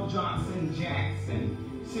Ida Pearl Johnson Jackson,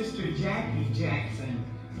 Sister Jackie Jackson,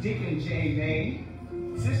 Deacon J. May,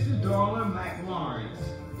 Sister Darla McLawrence,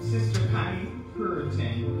 Sister Connie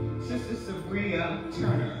Puritan, Sister Sabria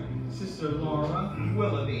Turner, Sister Laura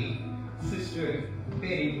Willoughby, Sister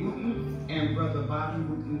Betty Wooten, and Brother Bobby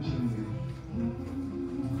Wooten Jr.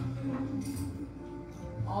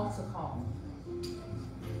 Altar call.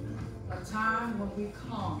 A time when we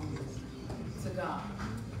come to God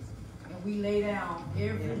and we lay down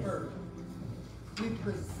every burden. We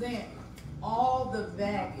present all the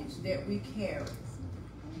baggage that we carry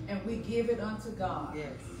and we give it unto God,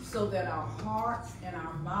 so that our hearts and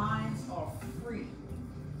our minds are free,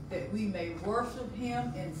 that we may worship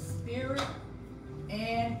Him in spirit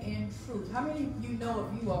and in truth. How many of you know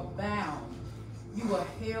if you are bound, you are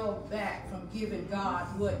held back from giving God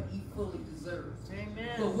what He fully deserves?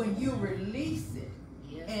 Amen. But when you release it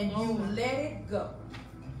and you let it go,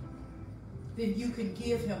 then you can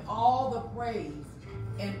give Him all the praise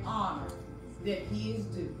and honor that He is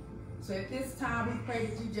due. So at this time, we pray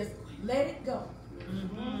that you just let it go.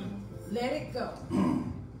 Let it go.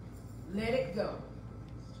 Let it go.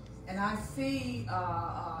 And I see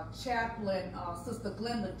Chaplain Sister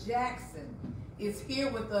Glenda Jackson is here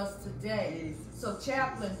with us today. So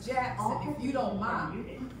Chaplain Jackson, if you don't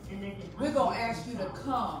mind, we're going to ask you to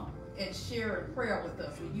come and share a prayer with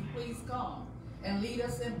us. Will you please come and lead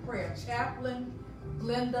us in prayer? Chaplain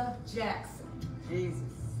Glenda Jackson. Jesus.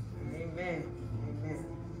 Amen. Amen.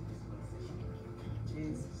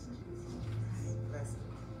 Jesus. Bless you.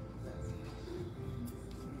 Bless you.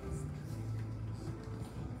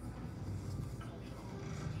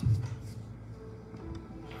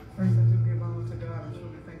 First, I do give honor to God and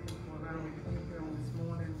truly thank Him for allowing me to be here on this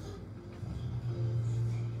morning.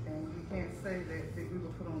 And we can't say that we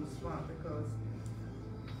were put on the spot, because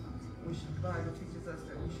the Bible teaches us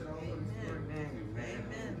that we should always pray.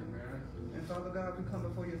 Amen. And Father God, we come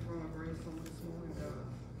before your throne of grace on this morning, God.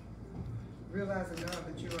 Realizing, God,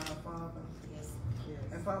 that you are our Father. Yes.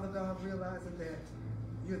 And Father God, realizing that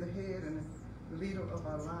you're the head and the leader of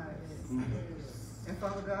our lives. And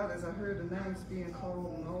Father God, as I heard the names being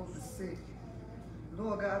called on all the sick,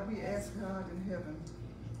 Lord God, we ask God in heaven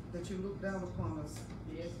that you look down upon us,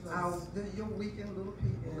 your weakened little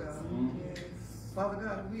people, God. Father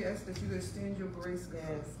God, we ask that you extend your grace,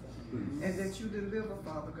 God, and that you deliver,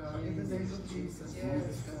 Father God, in the name of Jesus. God.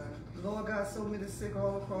 Lord God, so many sick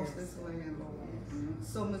all across this land, Lord.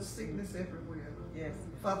 So much sickness everywhere.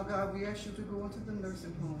 Father God, we ask you to go into the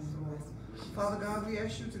nursing homes, Lord. Father God, we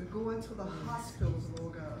ask you to go into the hospitals,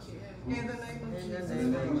 Lord God, in the name of Jesus.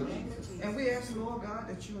 And we ask, Lord God,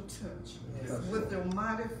 that you will touch with your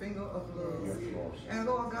mighty finger of love. And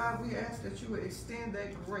Lord God, we ask that you will extend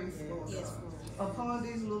that grace, Lord God, upon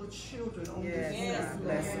these little children on this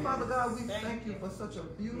land. Father God, we thank you for such a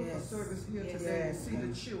beautiful service here today to see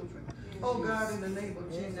the children. Oh God, in the name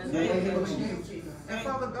of Jesus. And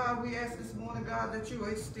Father God, we ask this morning, God, that you will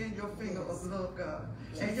extend your finger of love, God,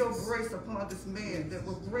 and your grace upon this man that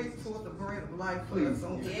will bring forth the bread of life for us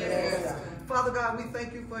on today. Father God, we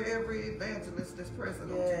thank you for every evangelist that's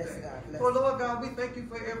present on today. For Lord God, we thank you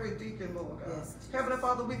for every deacon, Lord God. Heavenly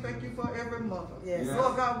Father, we thank you for every mother.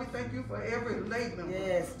 Lord God, we thank you for every lay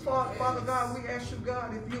member. Father God, we ask you,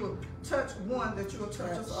 God, if you will touch one, that you will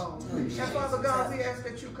touch us all. And Father God, we ask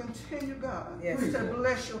that you continue, God, to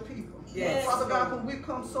bless your people. Father God, when we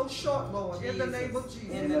come so short, Lord, in the name of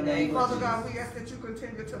Jesus. Father God, we ask that you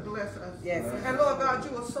continue to bless us. And Lord God,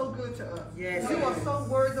 you are so good to us. You are so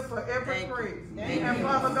worthy for every praise. And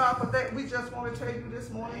Father God, for that, we just want to tell you this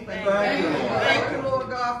morning, thank you. Thank you, Lord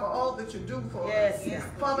God, for all that you do for us.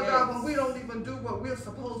 Father God, when we don't even do what we're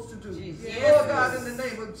supposed to do. Lord God, in the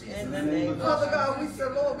name of Jesus. Father God, we say,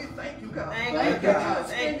 Lord, we thank you, God. Thank you, God.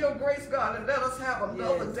 Extend your grace, God, and let us have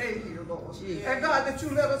another day here, Lord. And God, that you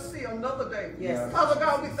let us see another day. Father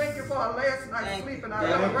God, we thank you for our last night's sleep and our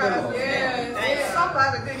rising.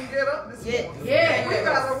 Somebody didn't get up this morning. We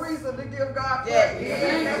got a reason to give God praise.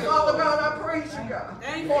 And Father God, I praise you, God,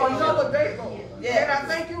 for another day, Lord. And I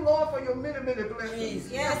thank you, Lord, for your many, many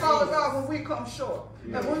blessings. And Father God, when we come short,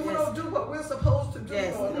 and when we don't do what we're supposed to do,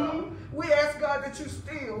 Lord God, we ask, God, that you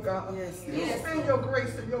still, God, you extend your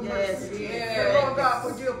grace and your mercy. And Lord God,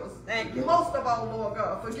 forgive us. Thank you. Most of all, Lord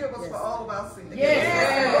God, forgive us for all of our sins.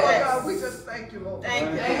 Yes. Lord God, we just thank you, Lord.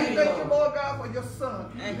 Thank you. And we thank you, Lord God, for your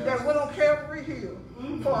son that went on Calvary Hill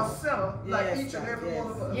for a sinner like each and every one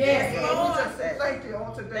of us. Yes, Lord, Lord. we just thank you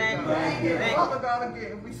on today, God. And Father God,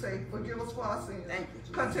 again, we say, forgive us for our sins.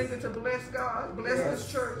 Continue to bless God, bless this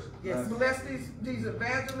church, bless these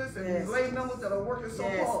evangelists and these lay members that are working so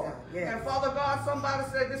hard. And Father God, somebody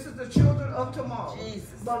said this is the children of tomorrow.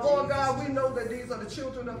 But Lord God, we know that these are the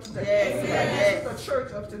children of today. This is the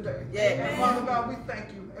church of today. And Father God, we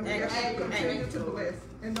thank you. And we ask you to continue to bless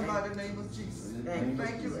in the mighty name of Jesus.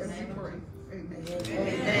 Thank you and we pray.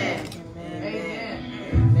 Amen. Amen.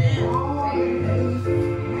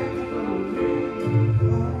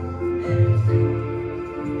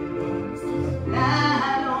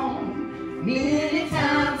 Lied on, many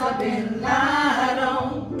times I've been lied on,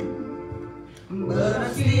 but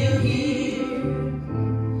I'm still here.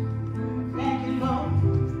 Thank you, Lord.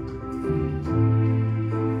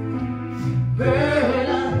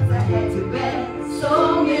 Burdens I had to bear, so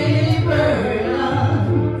many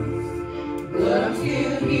burdens, but I'm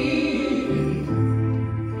still here.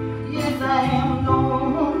 Yes, I am,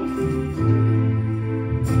 Lord.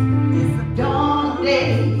 It's a dark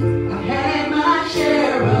day. I've had my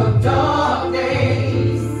share of dark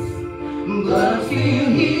days, but I'm still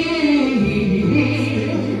here.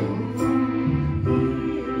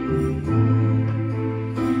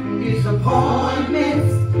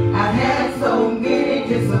 Disappointments, I've had so many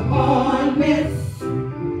disappointments,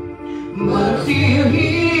 but I'm still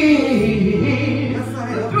here.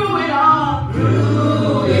 Through it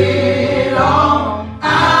all, I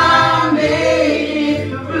made it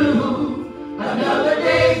through another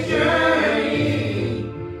day's journey.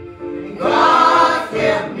 God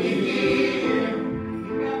kept me here.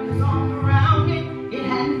 You wrapped this arms around it, it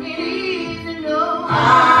hadn't been easy, no.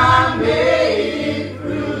 I made it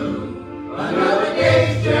through another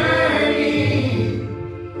day's journey,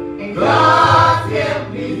 and God kept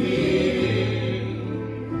me here.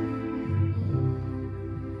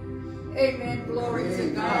 Amen. Glory to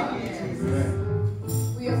God.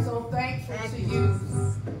 We are so thankful to you,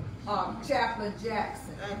 Chaplain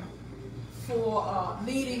Jackson, for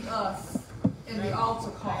leading us in the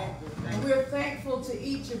altar call. And we're thankful to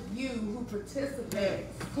each of you who participated,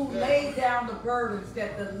 who laid down the burdens,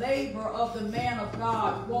 that the labor of the man of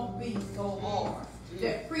God won't be so hard,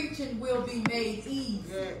 that preaching will be made easy,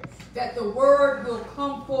 that the word will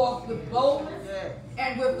come forth with boldness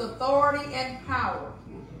and with authority and power.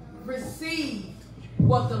 Receive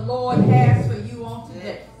what the Lord has for you on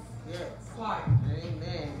today. Quiet.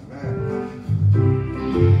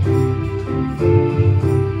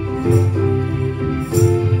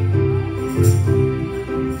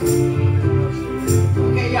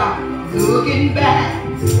 Okay, y'all, looking back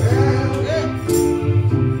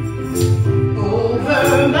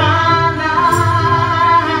over my life,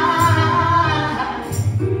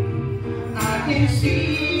 I can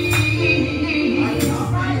see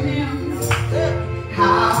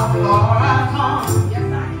how far I've come. Yes,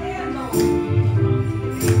 I can, Lord.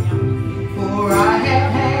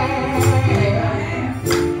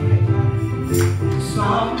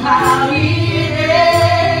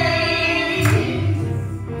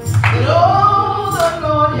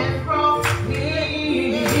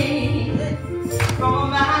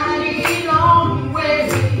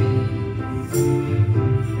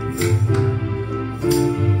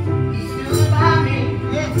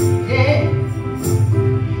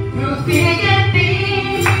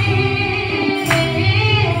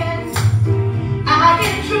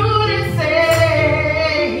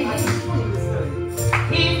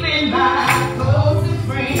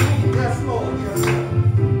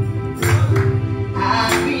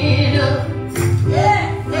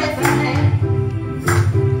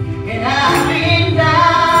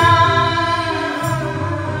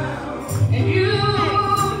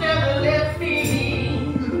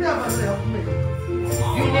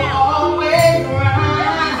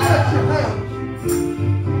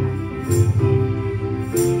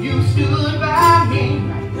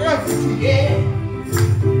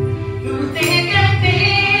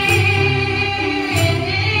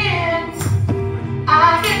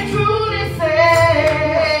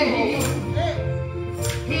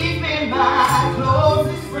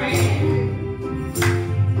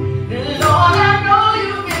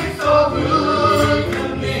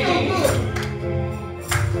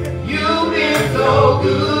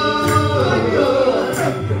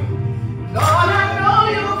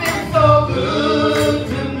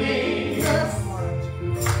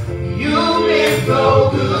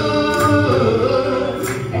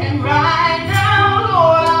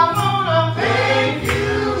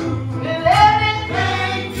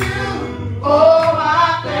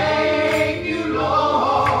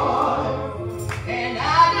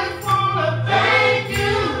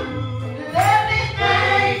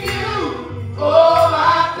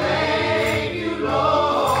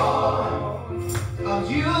 'cause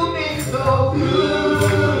you've been so good.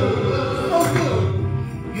 So good.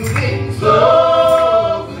 You've been so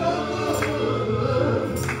good.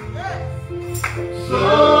 So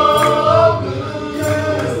good.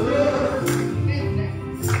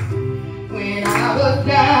 When I was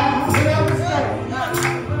down,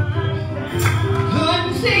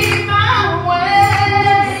 couldn't see my way,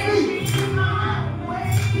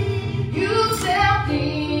 you stepped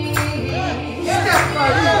in,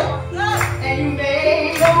 and you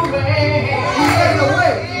made a way.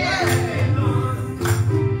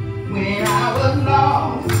 When I was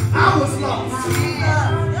lost,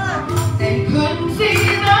 and couldn't see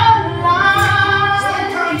the light.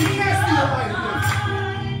 Sometimes you can't see the light.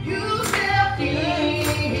 You stepped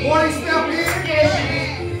in. Boy, he stepped in.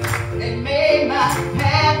 And made my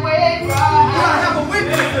pathway bright. I have a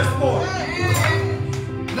witness this morning.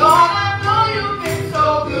 Lord, I know you've been so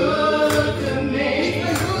good to me.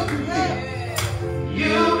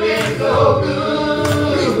 You've been so good.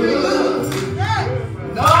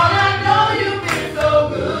 Lord, I know you've been so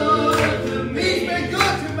good to me. He's been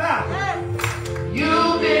good to me.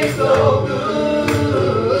 You've been so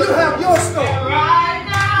good. You have your story. And right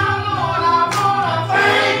now, Lord, I want to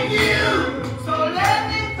thank you. So let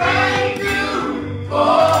me thank you. Oh,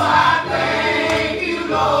 I thank you,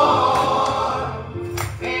 Lord.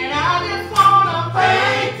 And I just want to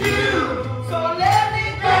thank you. So let me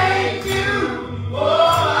thank you. Oh,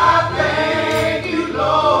 I thank you,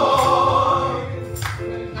 Lord.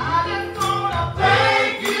 I just want to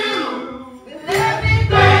thank you. Let me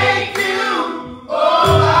thank you.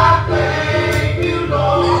 Oh, I thank you,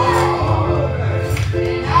 Lord.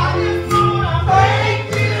 And I just want to thank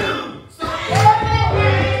you. So let me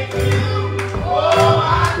thank you. Oh,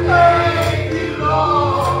 I thank you,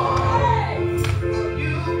 Lord.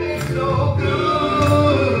 You've been so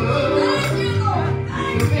good.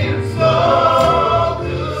 You've been so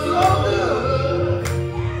good.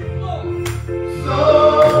 So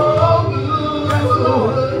good.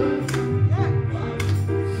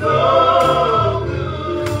 So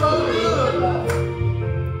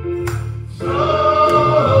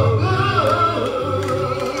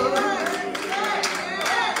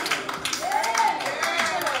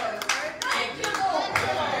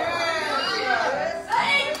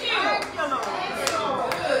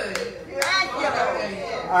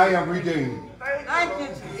I am redeemed. Thank you,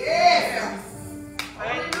 Jesus. Yes.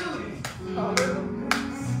 Thank you.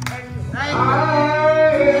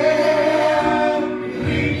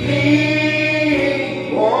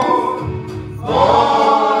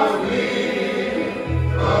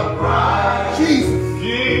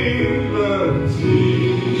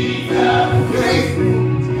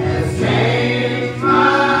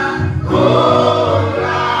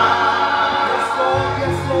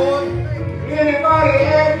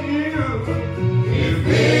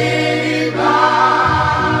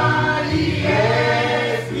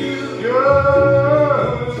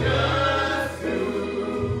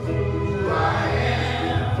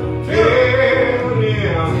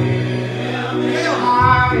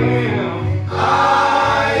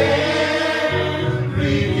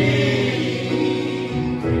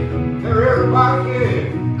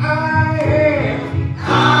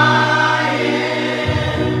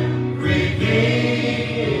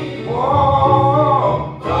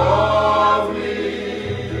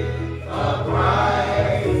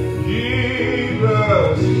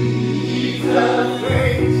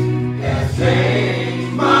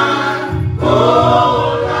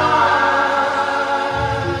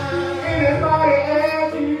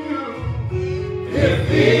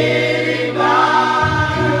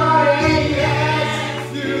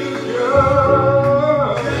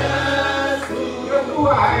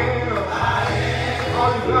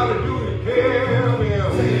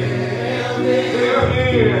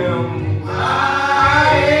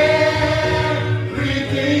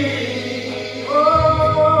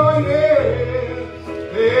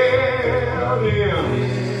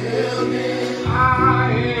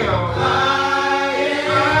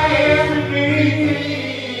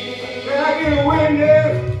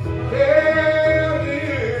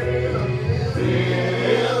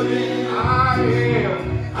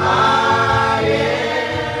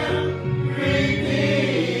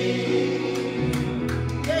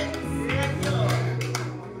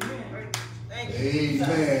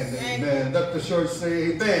 Amen. Let the church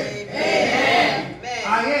say amen. Amen.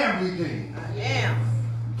 I am redeemed. I am.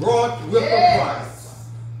 Brought with a price.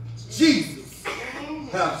 Jesus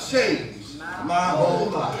have changed my whole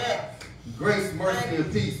life. Grace, mercy,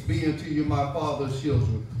 and peace be unto you, my Father's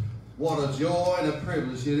children. What a joy and a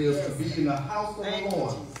privilege it is to be in the house of the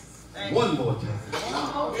Lord One more time.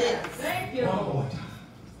 One more time. Thank you. One more time.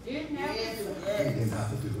 Didn't have to do it. He didn't have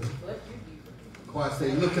to do it. But you did. Choir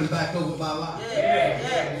say, looking back over my life.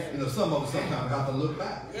 Yes. You know, some of us sometimes have to look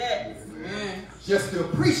back. Yes. Just to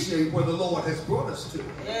appreciate where the Lord has brought us to.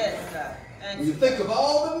 Yes, God. When you think of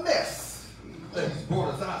all the mess that He's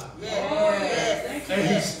brought us out of. Yes. And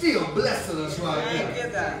He's still blessing us right Thank now. you,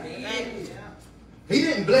 God. Thank you. He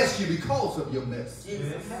didn't bless you because of your mess. He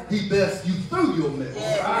blessed you through your mess. He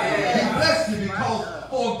blessed you because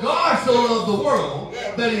for God so loved the world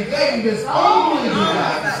that He gave His only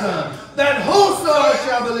begotten Son, that whosoever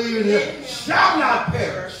shall believe in Him shall not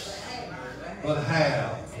perish, but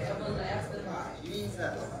have.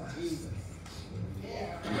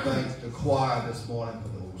 We thank the choir this morning for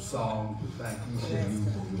those songs. We thank each of you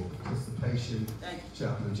for your participation.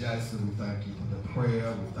 Chaplain Jackson, we thank you for the prayer.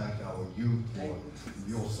 We thank our youth for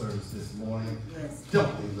your service this morning.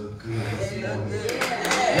 Don't they look good this morning?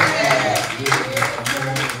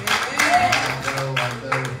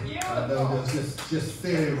 I know they're just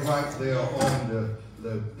sitting right there on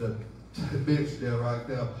the bench there right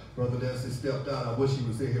there. Brother Dempsey stepped out. I wish he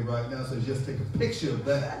was in here right now, so just take a picture of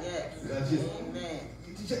that.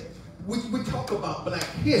 We talk about black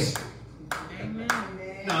history. Amen.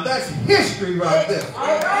 Now that's history right there.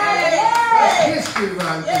 That's history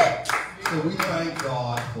right there. So we thank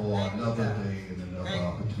God for another day and another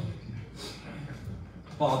opportunity.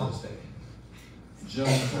 Father's Day, June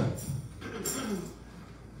 10th.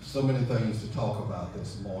 So many things to talk about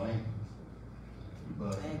this morning.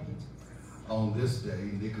 But on this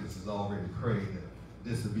day, Nicholas has already prayed that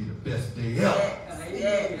this would be the best day ever.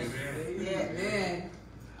 Yes.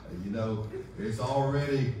 You know, it's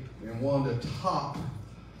already in one of the top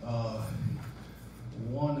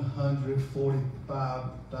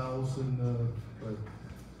 145,000.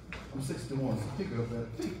 I'm 61, so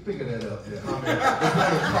figure that up there. I mean, there's one of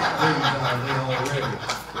the top days out there already.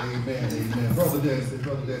 Amen, amen. Brother Dancy,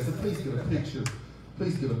 please get a picture.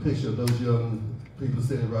 Please get a picture of those young people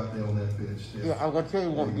sitting right there on that bench there. Yeah, I'm gonna tell you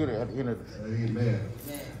we want to get it at the end of it. Amen.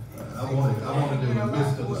 I want it in the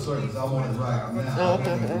midst of the service. I want it right now. Oh,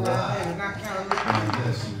 okay.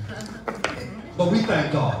 Bless you. But we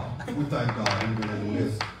thank God. We thank God even in the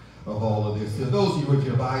midst of all of this. For those of you with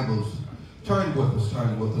your Bibles, turn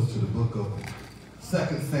with us to the book of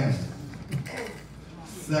 2 Samuel.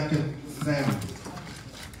 2 Samuel,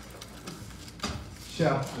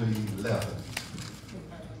 chapter 11.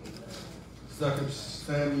 2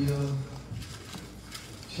 Samuel,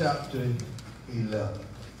 chapter 11.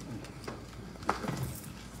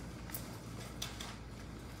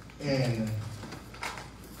 And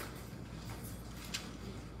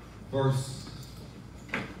verse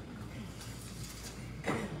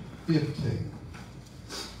 15.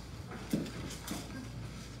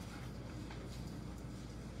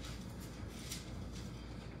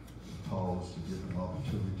 Pause to give an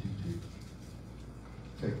opportunity to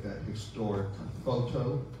take that historic photo.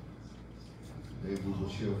 Then we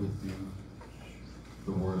will share with you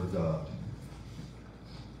the Word of God.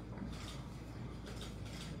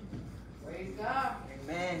 Praise God.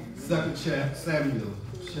 Amen. 2 Samuel,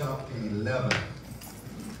 chapter 11,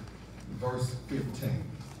 verse 15.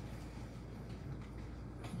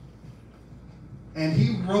 And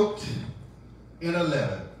he wrote in a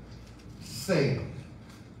letter, saying,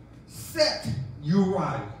 set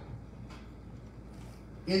Uriah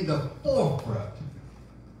in the forefront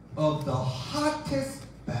of the hottest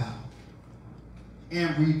battle,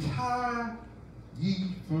 and retire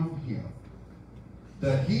ye from him,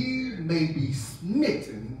 that he may be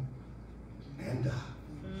smitten and die.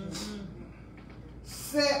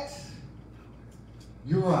 Set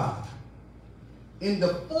Uriah in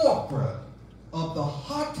the forefront of the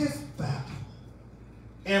hottest battle,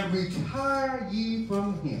 and retire ye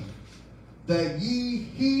from him, that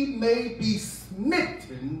he may be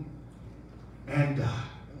smitten and die.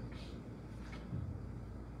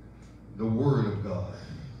 The Word of God.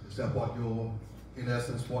 Is that what in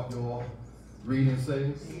essence, what your reading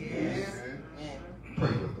says? Yes.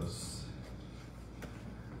 Pray with us.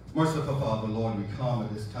 Merciful Father, Lord, we come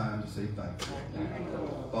at this time to say thank you.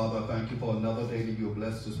 Father, I thank you for another day that you have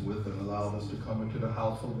blessed us with and allowed us to come into the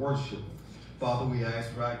house of worship. Father, we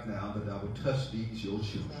ask right now that I would touch these, your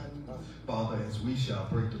children. Father, as we shall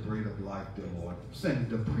break the bread of life, dear Lord, send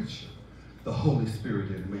the preacher, the Holy Spirit,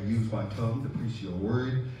 that may use my tongue to preach your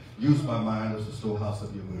word. Use my mind as the storehouse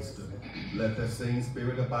of your wisdom. Let that same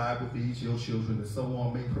spirit abide with these, your children, that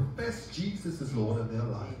someone may profess Jesus as Lord of their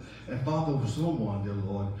life and And Father, someone, dear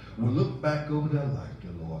Lord, will look back over their life,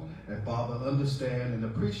 dear Lord, and Father, understand and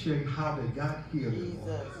appreciate how they got here, dear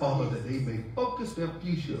Lord. Father, that they may focus their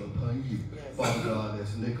future upon you. Father God,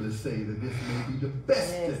 as Nicholas said, that this may be the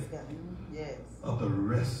best of the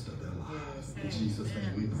rest of their lives. In Jesus'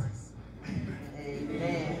 name we pray. Amen.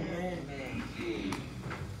 Amen. Amen.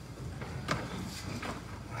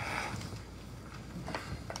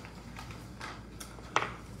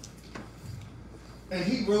 And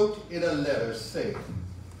he wrote in a letter saying,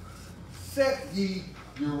 set ye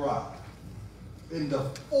Uriah in the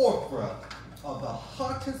forefront of the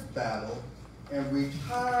hottest battle, and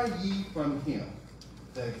retire ye from him,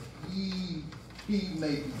 that he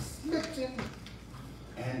may be smitten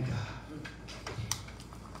and die.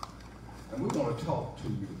 And we're going to talk to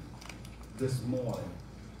you this morning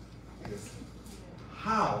is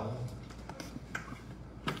how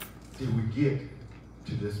did we get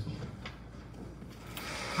to this point?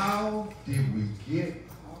 How did we get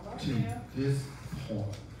to this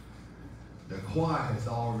point? The choir has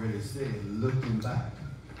already said, looking back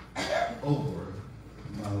over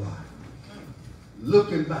my life.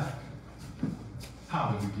 Looking back,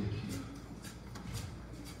 how did we get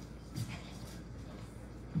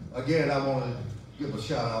here? Again, I want to give a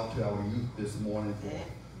shout out to our youth this morning for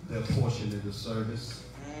their portion of the service.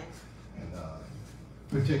 And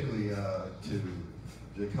particularly to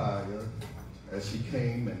Jekiah, as she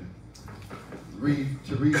came and read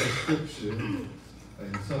the scripture.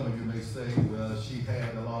 And some of you may say, well, she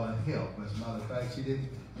had a lot of help. As a matter of fact, you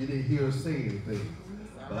didn't hear her say anything.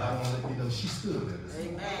 But I want to let you know she stood there this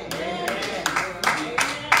morning.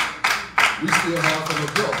 We still have some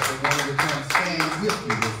adults that want to come stand with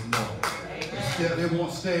you this morning. They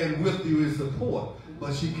won't stand with you in support.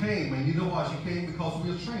 But she came, and you know why she came? Because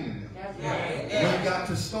we were training them. We got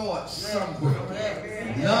to start somewhere.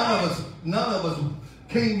 None of us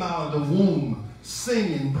came out of the womb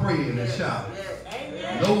singing, praying, and shouting.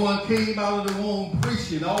 No one came out of the womb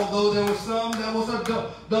preaching, although there were some that was the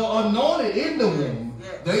anointed in the womb.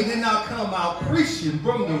 They did not come out preaching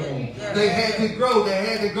from the womb. They had to grow. They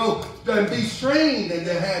had to go and be trained, and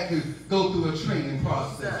they had to go through a training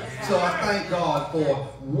process. So I thank God for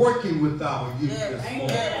working with our youth this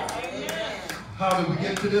morning. How did we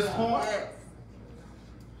get to this point?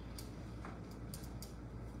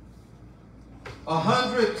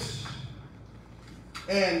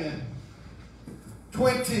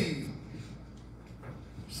 120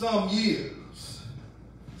 some years.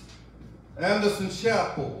 Anderson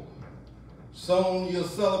Chapel, soon you'll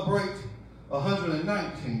celebrate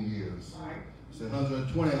 119 years. It's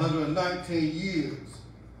 120, 119 years.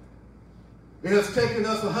 It has taken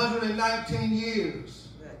us 119 years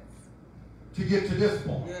to get to this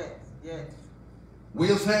point.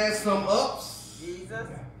 We've had some ups.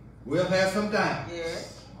 We've had some downs.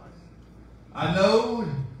 I know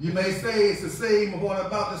you may say it's the same of what I'm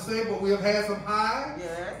about to say, but we've had some highs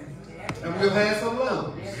and we've had some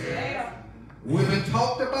lows. We've been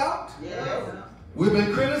talked about. We've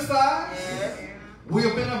been criticized. We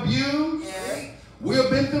have been abused. We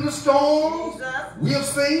have been through the storms. We have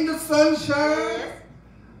seen the sunshine.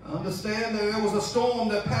 I understand that there was a storm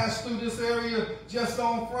that passed through this area just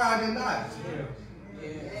on Friday night.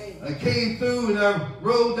 I came through and I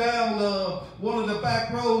rode down one of the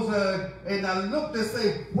back roads and I looked and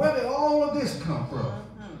said, where did all of this come from?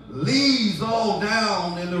 Leaves all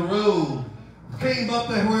down in the road. Came up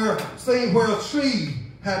to where a tree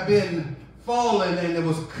had been fallen and it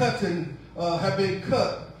was had been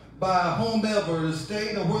cut by whomever, the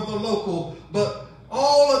state or whether local. But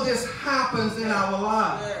all of this happens in our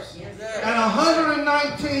lives. And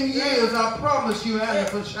 119 years, I promise you,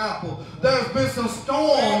 Anderson Chapel, there's been some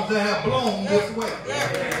storms that have blown this way.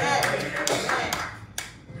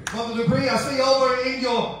 Mother Debris, I see over in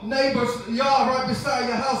your neighbor's yard right beside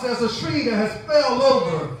your house, there's a tree that has fell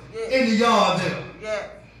over in the yard there.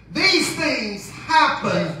 These things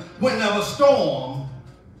happen whenever a storm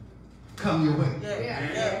come your way.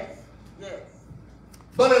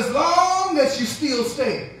 But as long as you still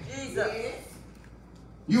stand,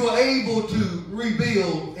 you are able to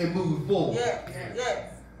rebuild and move forward.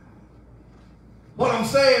 What I'm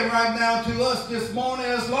saying right now to us this morning,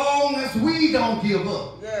 as long as we don't give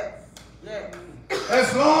up,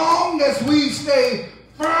 as long as we stay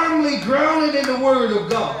firmly grounded in the Word of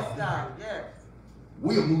God,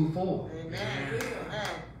 we'll move forward.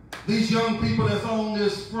 These young people that's on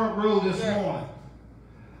this front row this morning,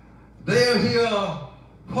 they're here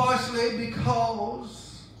partially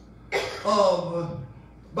because of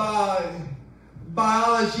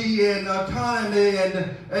biology and autonomy,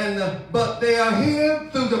 but they are here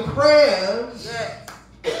through the prayers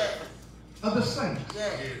of the saints.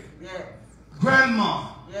 Yes. Yes. Grandma.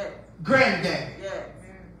 Yes. Granddaddy. Yes.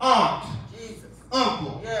 Aunt. Jesus.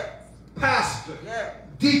 Uncle. Yes. Pastor. Yes.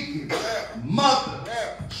 Deacon. Yes. Mother.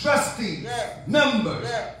 Yes. Trustees. Yes. Members.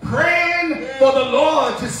 Yes. Praying Yes. for the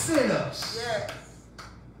Lord to send us Yes.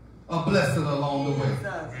 a blessing along the way.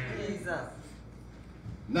 Jesus.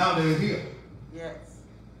 Now they're here. Yes.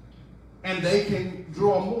 And they can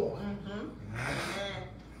draw more. Amen.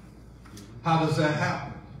 How does that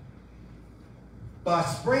happen? By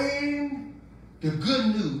spreading the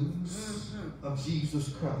good news of Jesus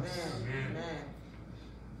Christ. Amen.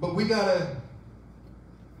 But we got to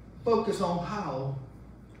focus on how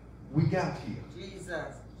we got here.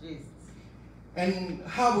 Jesus. Jesus. And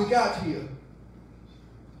how we got here.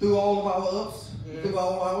 Through all of our ups, Yes. through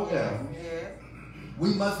all of our downs. Yes.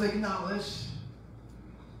 We must acknowledge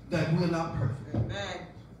that we're not perfect. Amen.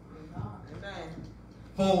 Amen.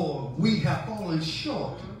 For we have fallen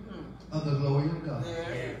short of the glory of God.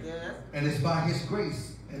 Yes. Yes. And it's by his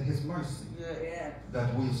grace and his mercy Yes.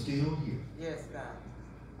 that we're still here. Yes, God.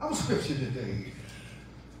 Our scripture today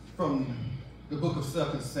from the book of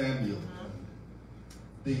 2 Samuel,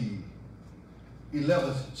 the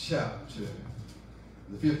 11th chapter,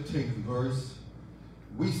 the 15th verse,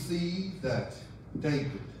 we see that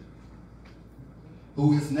David,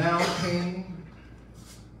 who is now king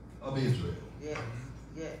of Israel, Yes.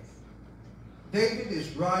 Yes. David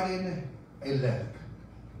is writing a letter.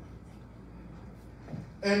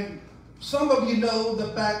 And some of you know the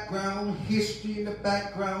background history, the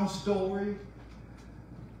background story.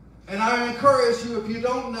 And I encourage you, if you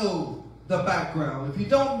don't know the background, if you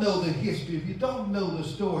don't know the history, if you don't know the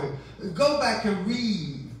story, go back and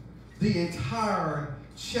read the entire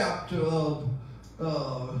chapter of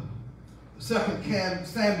 2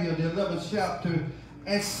 Samuel, the 11th chapter,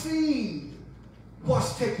 and see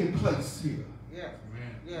what's taking place here. Yes.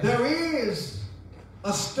 Yes. There is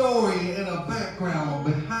a story and a background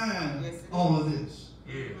behind all of this.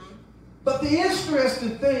 Yes. But the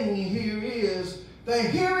interesting thing here is that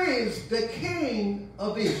here is the king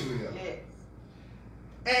of Israel. Yes.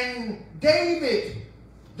 And David,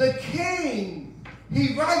 the king,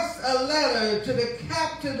 he writes a letter to the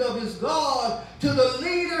captain of his guard, to the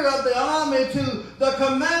leader of the army, to the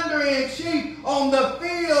commander-in-chief on the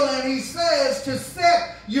field, and he says to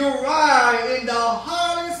set Uriah in the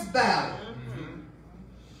hardest battle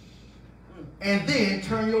and then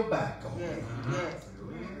turn your back on him. Yes.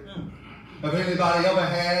 Have anybody ever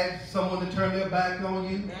had someone to turn their back on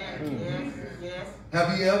you? Yes. Yes.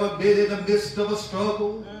 Have you ever been in the midst of a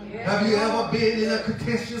struggle? Have you ever been in a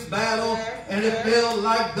contentious battle and it felt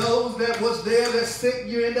like those that was there that sent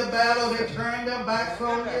you in the battle, they turned their backs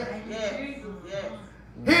on you? Yes. Yes.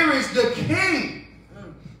 Here is the king.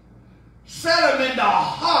 Set him in the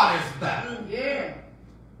hardest battle. Yeah.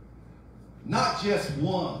 Not just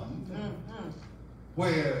one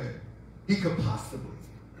where he could possibly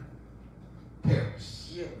perish.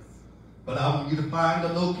 Yes. But I want you to find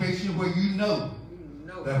a location where you know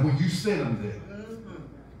that when you send him there,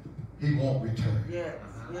 he won't return. Yes.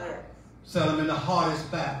 Yes. Set him in the hardest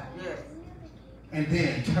battle. Yes. And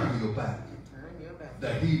then turn your back, Turn your back.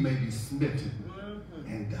 that he may be smitten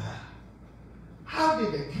and die. How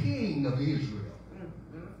did the king of Israel,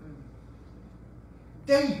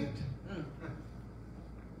 David,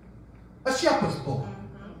 a shepherd's boy,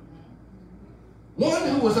 one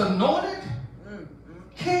who was anointed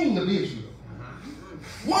king of Israel,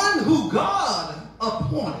 one who God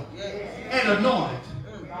appointed and anointed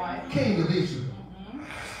king of Israel,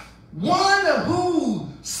 one who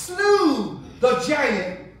slew the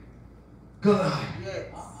giant Goliath, Yes.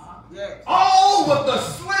 Yes. all with the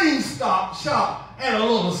slingshot and a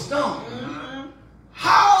little stone.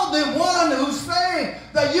 How the one who's saying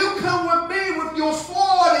that you come with me with your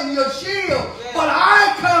sword and your shield, but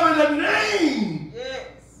I come in the name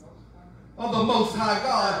of the Most High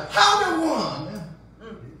God. How the one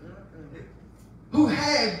who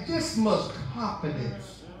had this much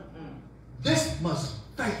confidence, this much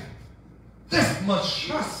faith, this much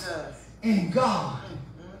trust in God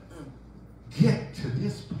get to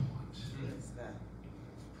this point?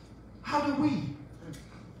 How do we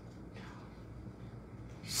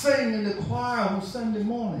sing in the choir on Sunday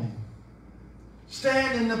morning,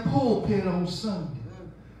 stand in the pulpit on Sunday,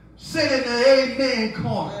 sit in the amen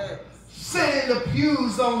corner, sit in the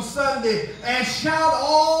pews on Sunday, and shout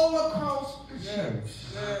all across the church?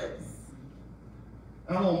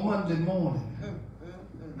 And on Monday morning,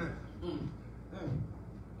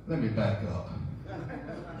 let me back up.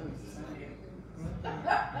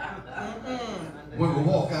 When we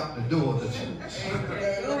walk out the door of the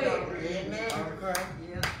church,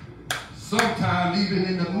 sometimes even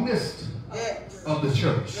in the midst of the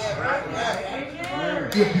church.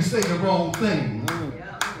 If you say the wrong thing,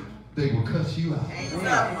 they will cuss you out.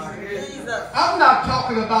 I'm not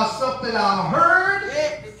talking about something I heard.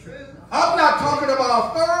 I'm not talking about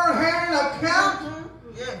a third-hand account,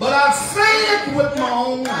 but I've seen it with my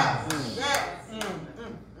own eyes.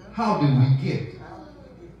 How did we get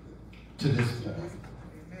to this point?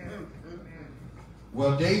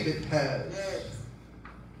 Well, David has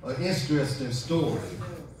an interesting story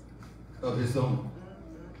of his own.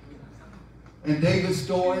 And David's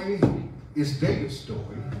story is David's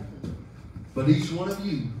story. But each one of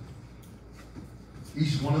you,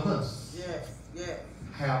 each one of us,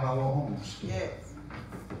 have our own story.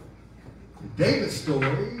 David's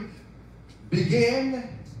story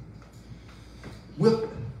began with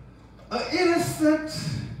an innocent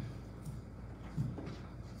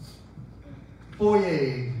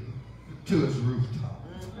foyer to his rooftop.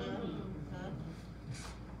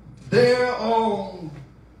 There on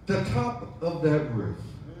the top of that roof,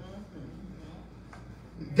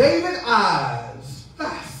 David's eyes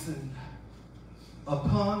fastened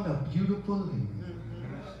upon a beautiful lady.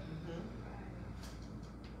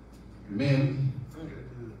 Men,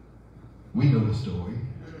 we know the story.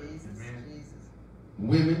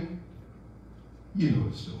 Women, you know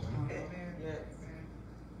the story.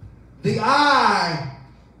 The eye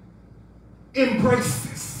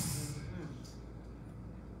embraces.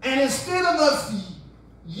 And instead of us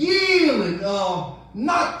yielding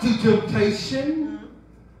not to temptation,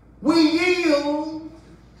 we yield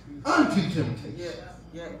unto temptation.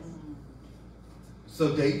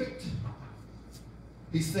 So David,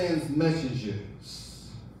 he sends messengers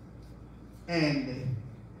and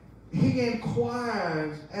he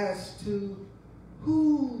inquires as to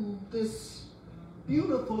who this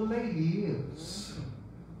beautiful lady is.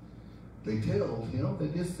 They tell him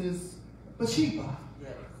that this is Bathsheba,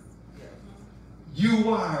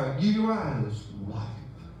 Uriah's wife.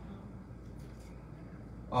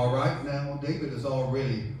 All right, now David has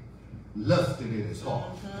already lusted in his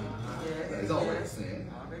heart. He's already sinned.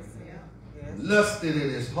 Lusted in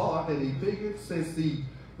his heart, and he figured since he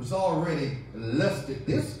was already lusted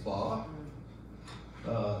this far,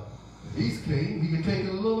 he's king, he can take it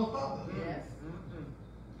a little further.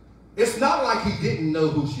 It's not like he didn't know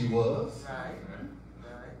who she was.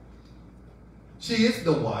 She is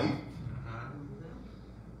the wife.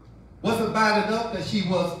 Wasn't bad enough that she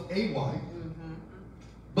was a wife,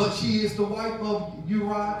 but she is the wife of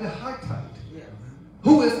Uriah the Hittite,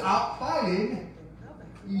 who is out fighting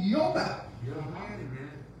your battle.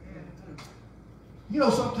 You know,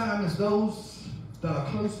 sometimes it's those that are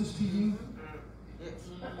closest to you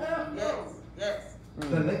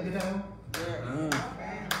that let you down.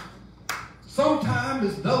 Sometimes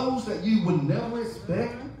it's those that you would never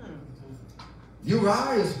expect.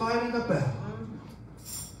 Uriah is fighting a battle.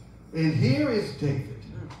 And here is David.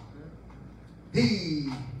 He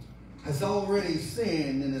has already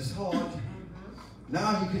sinned in his heart.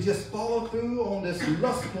 Now he can just follow through on this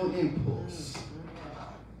lustful impulse,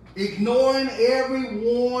 ignoring every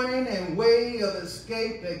warning and way of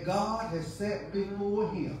escape that God has set before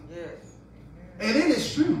him. And it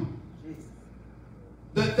is true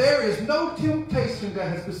that there is no temptation that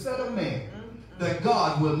has beset a man that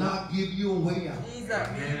God will not give you a way out.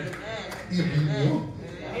 If you want.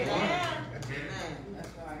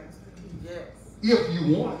 If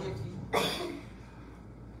you want.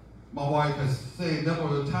 My wife has said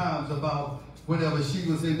several times about whenever she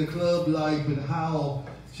was in the club life and how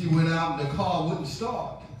she went out and the car wouldn't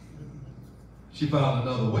start. She found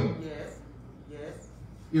another way.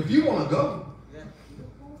 If you want to go.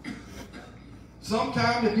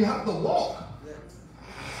 Sometimes if you have to walk,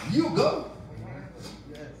 you'll go.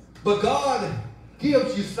 But God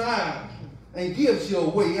gives you signs and gives you a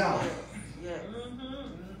way out.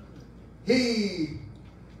 He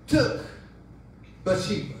took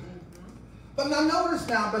Bathsheba. But now notice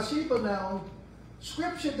now, Bathsheba now,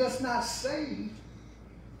 Scripture does not say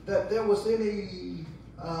that there was any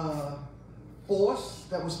force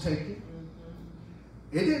that was taken.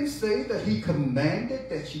 It didn't say that he commanded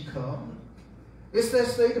that she come. It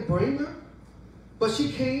says say to bring her. But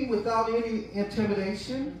she came without any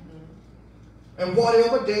intimidation. And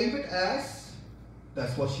whatever David asked,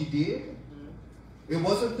 that's what she did. It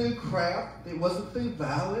wasn't through craft. It wasn't through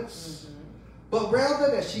violence. But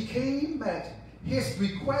rather that she came at his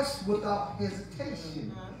request without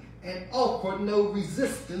hesitation and offered no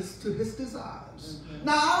resistance to his desires.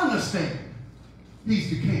 Now I understand he's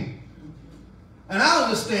the king. And I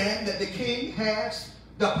understand that the king has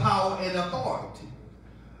the power and authority.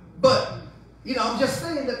 But, you know, I'm just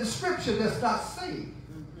saying that the Scripture does not say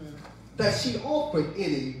that she offered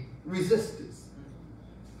any resistance.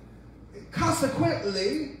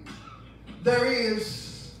 consequently, there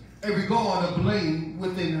is a regard of blame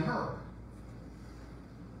within her.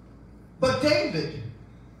 But David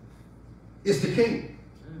is the king.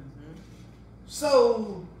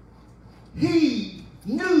 So he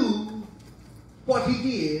knew what he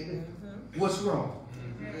did was wrong.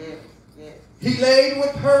 He laid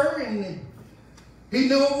with her and he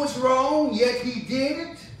knew it was wrong, yet he did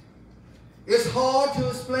it. It's hard to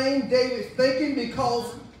explain David's thinking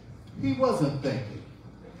because he wasn't thinking.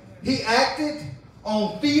 He acted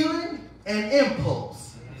on feeling and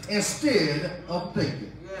impulse instead of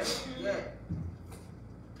thinking.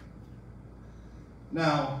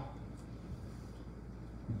 Now,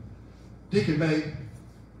 Deacon May,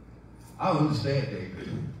 I understand David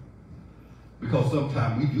because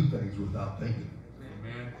sometimes we do things without thinking.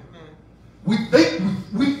 We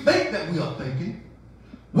think that we are thinking.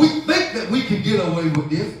 We think that we can get away with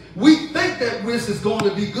this. We think that this is going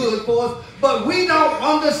to be good for us, but we don't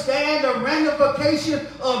understand the ramification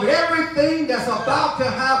of everything that's about to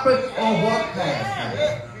happen or what has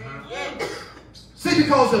happened. See,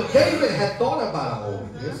 because if David had thought about all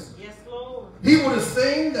of this, he would have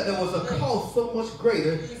seen that there was a cost so much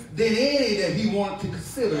greater than any that he wanted to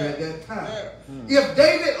consider at that time. If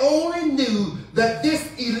David only knew that this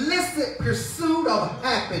illicit pursuit of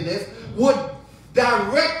happiness would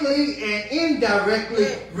directly and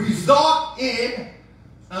indirectly result in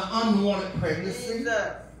an unwanted pregnancy,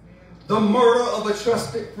 the murder of a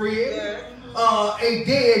trusted friend, a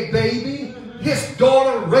dead baby, his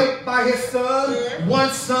daughter raped by his son,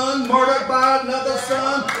 one son murdered by another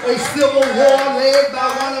son, a civil war led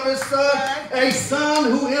by one of his sons, a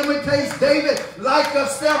son who imitates David like of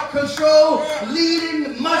self-control,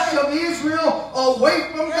 leading much of Israel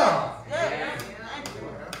away from God.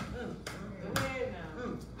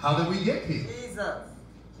 How did we get here?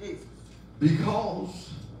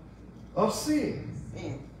 Because of sin.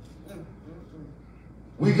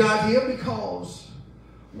 We got here because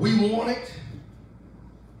we wanted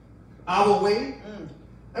our way,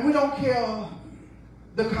 and we don't care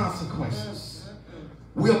the consequences.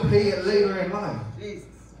 We'll pay it later in life.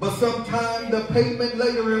 But sometimes the payment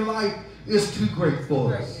later in life is too great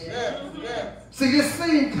for us. See, this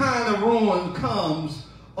same kind of ruin comes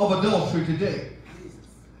of adultery today.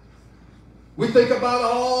 We think about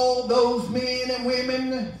all those men and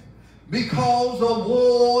women because of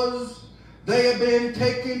wars. They have been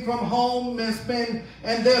taken from home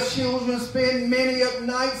and their children spend many of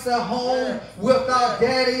nights at home without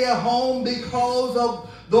daddy at home because of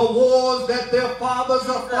the wars that their fathers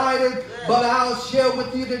are fighting. But I'll share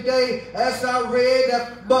with you today, as I read,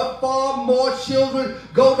 that but far more children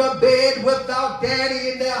go to bed without daddy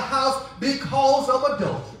in their house because of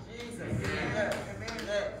adultery.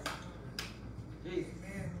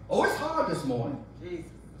 Oh, it's hard this morning.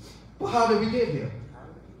 But how did we get here?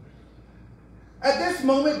 At this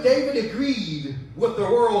moment, David agreed with the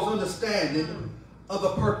world's understanding of the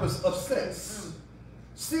purpose of sex,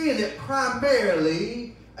 seeing it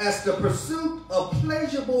primarily as the pursuit of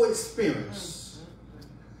pleasurable experience.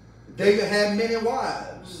 David had many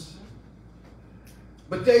wives,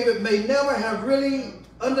 but David may never have really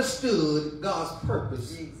understood God's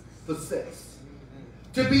purpose for sex.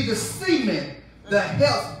 To be the cement that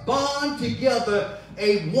helps bond together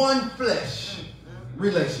a one flesh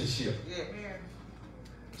relationship.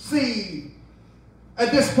 See,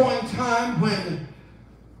 at this point in time when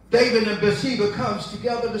David and Bathsheba comes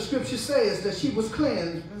together, the scripture says that she was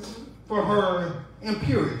cleansed for her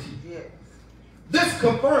impurity. This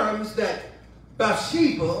confirms that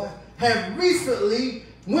Bathsheba had recently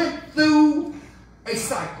went through a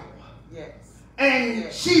cycle.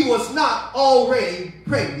 And she was not already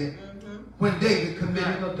pregnant when David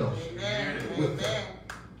committed adultery with her.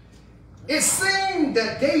 It seemed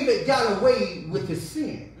that David got away with his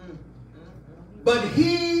sin. But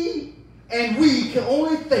he and we can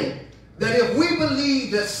only think that if we believe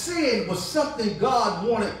that sin was something God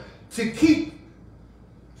wanted to keep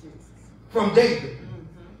from David,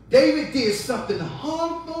 David did something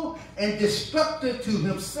harmful and destructive to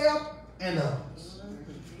himself and others.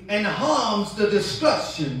 And harms, the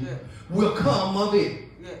destruction will come of it.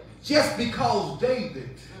 Just because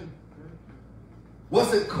David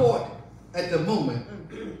wasn't caught at the moment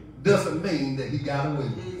doesn't mean that he got away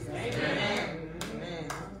with it.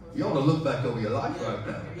 You ought to look back over your life right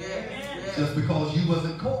now. Just because you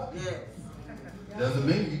wasn't caught doesn't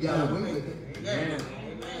mean you got away with it.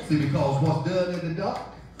 See, because what's done in the dark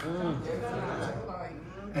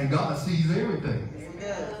And God sees everything.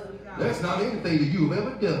 There's not anything that you've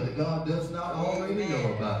ever done that God does not already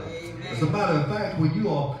know about it. As a matter of fact, when you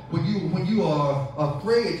are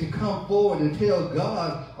afraid to come forward and tell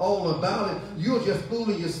God all about it, you're just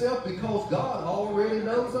fooling yourself, because God already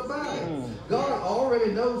knows about it. God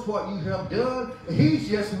already knows what you have done. He's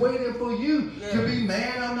just waiting for you to be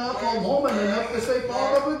man enough or woman enough to say,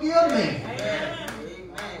 Father, forgive me.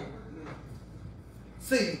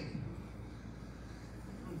 See,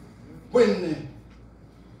 when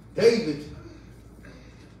David,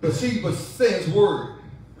 Bathsheba sends word,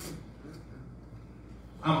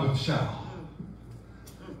 I'm with child,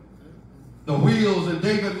 the wheels in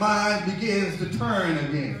David's mind begins to turn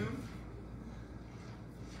again.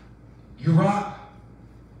 Uriah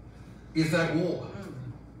is at war.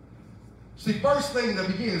 See, first thing that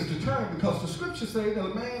begins to turn, because the scriptures say that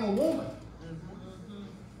a man or woman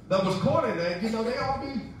that was caught in that, they ought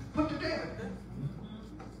to be put to death.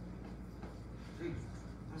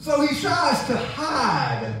 So he tries to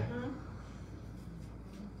hide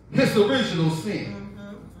his original sin.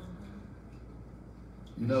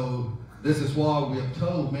 This is why we have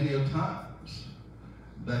told many of times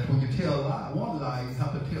that when you tell a lie, one lie, you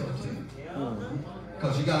have to tell two.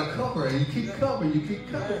 Because you got to cover it. You keep covering,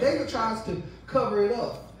 David tries to cover it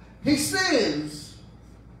up. He sends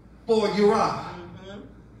for Uriah.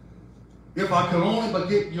 If I could only but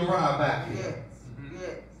get Uriah back here.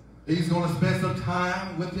 He's going to spend some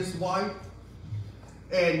time with his wife.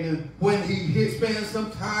 And when he spends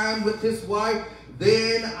some time with his wife,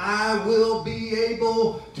 then I will be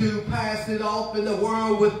able to pass it off in the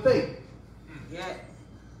world with faith.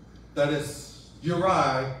 That is,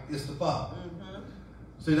 Uriah is the father.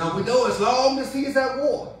 See, now we know as long as he's at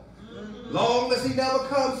war, long as he never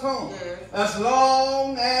comes home, as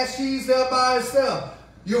long as she's there by herself,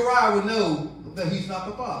 Uriah would know that he's not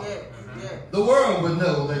the father. The world would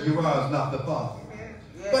know that Uriah is not the father.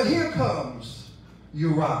 But here comes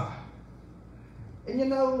Uriah.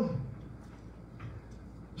 And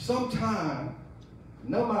sometimes,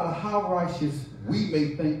 no matter how righteous we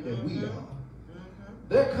may think that we are,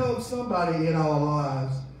 there comes somebody in our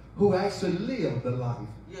lives who actually lived the life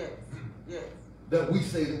that we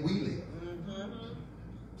say that we live.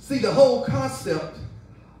 See, the whole concept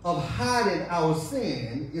of hiding our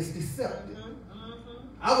sin is deceptive.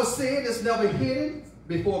 Our sin is never hidden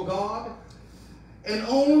before God, and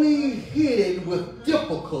only hidden with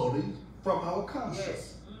difficulty from our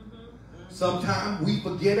conscience. Sometimes we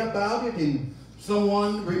forget about it and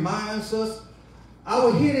someone reminds us.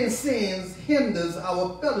 Our hidden sins hinders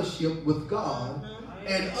our fellowship with God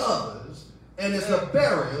and others, and it's a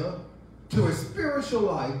barrier to a spiritual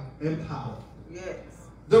life and power.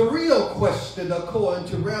 The real question, according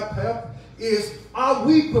to Raphael, is, are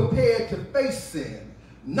we prepared to face sin?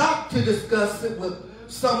 Not to discuss it with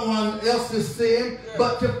someone else's sin,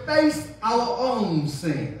 but to face our own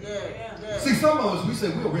sin. See, some of us, we say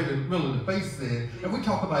we're really willing to face sin, and we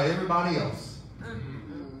talk about everybody else.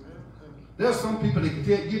 There are some people that can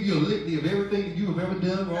give you a litany of everything that you have ever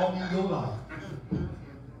done wrong in your life.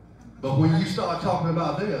 But when you start talking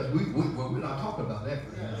about theirs, we're not talking about that.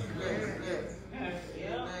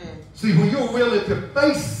 See, when you're willing to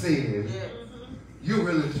face sin, you're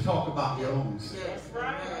willing to talk about your own sin.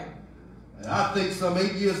 And I think some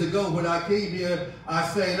 8 years ago when I came here, I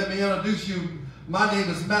say, let me introduce you. My name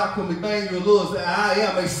is Malcom Emmanuel Lewis, and I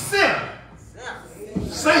am a sinner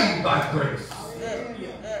saved by grace.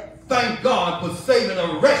 Thank God for saving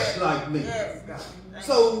a wretch like me.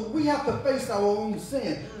 So we have to face our own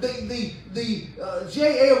sin. The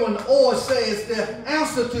J. Edwin Orr says the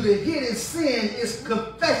answer to the hidden sin is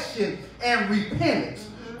confession and repentance.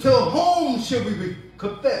 To whom should we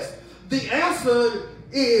confess? The answer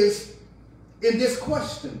is in this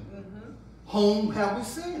question. Whom have we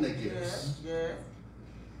sinned against?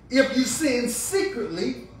 If you sin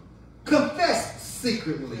secretly, confess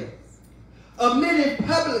secretly. Admitting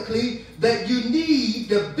publicly that you need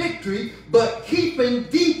the victory, but keeping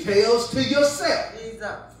details to yourself.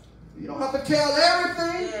 You don't have to tell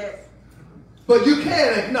everything, but you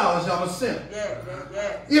can acknowledge I'm a sinner.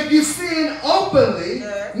 If you sin openly,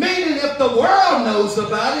 meaning if the world knows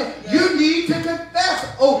about it, you need to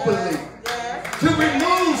confess openly to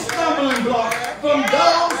remove stumbling blocks from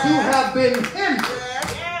those who have been hindered.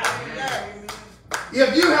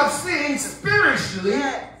 If you have sinned spiritually,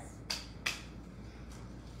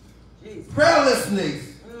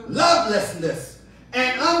 prayerlessness, lovelessness,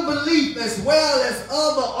 and unbelief, as well as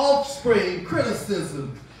other offspring,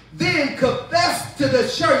 criticism, then confess to the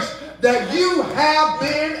church that you have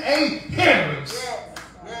been a hindrance.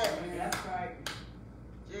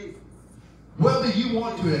 whether you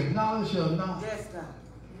want to acknowledge it or not, Yes, God.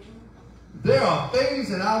 there are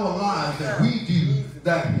things in our lives that we do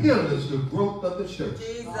that hinders the growth of the church.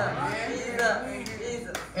 Jesus. Jesus.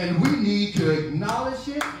 Jesus. And we need to acknowledge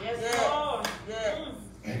it Yes, Lord. Yes.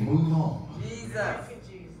 and move on. Jesus.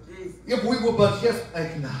 Jesus. If we will but just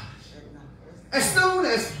acknowledge. As soon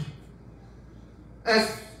as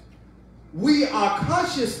we are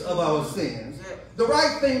conscious of our sins, the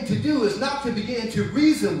right thing to do is not to begin to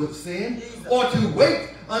reason with sin or to wait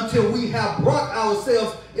until we have brought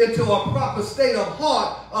ourselves into a proper state of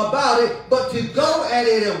heart about it, but to go at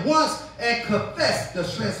it at once and confess the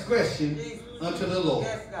transgression unto the Lord.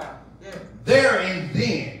 Yes, God. Yes. There and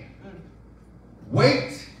then,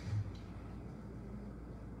 wait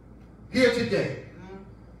here today.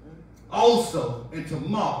 Also, and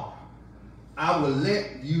tomorrow, I will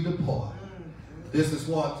let you depart. This is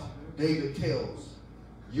what David tells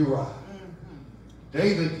Uriah.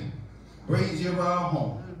 David brings Uriah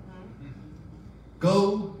home.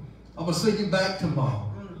 Go, I'm going to send you back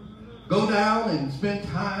tomorrow. Go down and spend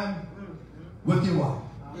time with your wife.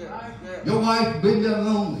 Your wife been there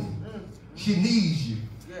lonely. She needs you.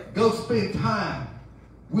 Go spend time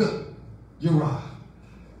with Uriah.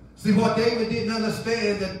 See, what David didn't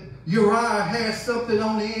understand, that Uriah had something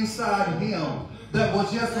on the inside of him that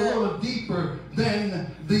was just a little deeper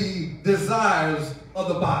than the desires of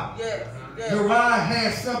the body. Uriah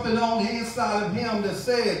had something on the inside of him that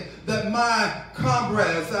said that my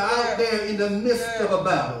comrades are out there in the midst of a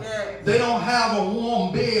battle. They don't have a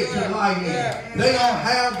warm bed to lie in. They don't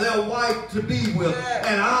have their wife to be with.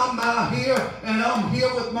 And I'm out here, and I'm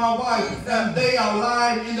here with my wife, and they are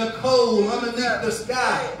lying in the cold underneath the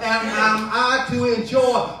sky. And am I to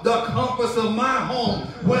enjoy the comforts of my home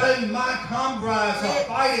when my comrades are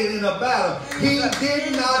fighting in a battle? He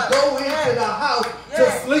did not go into the house to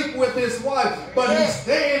sleep with his wife, but he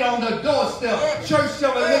stayed on the doorstep. Church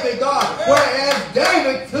of a living God. Whereas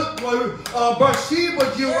David took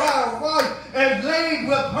Bathsheba, Uriah's wife, and laid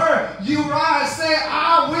with her, Uriah said,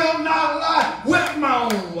 I will not lie with my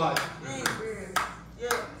own wife.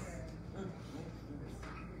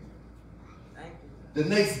 The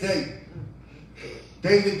next day,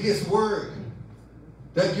 David gets word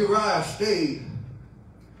that Uriah stayed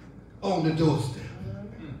on the doorstep.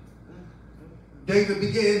 David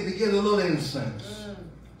began to get a little incense.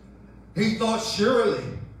 He thought surely,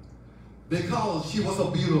 because she was a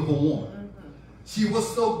beautiful woman, she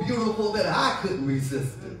was so beautiful that I couldn't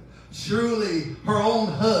resist it. Surely her own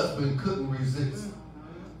husband couldn't resist.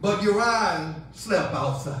 But Uriah slept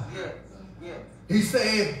outside. He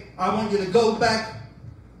said, I want you to go back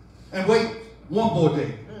and wait one more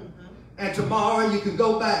day. And tomorrow you can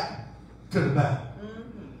go back to the battle.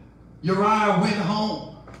 Uriah went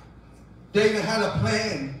home. David had a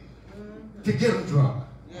plan to get him drunk.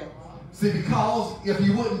 See, because if he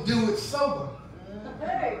wouldn't do it sober,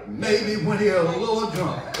 maybe when he was a little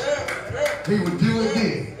drunk, he would do it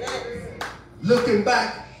then. Looking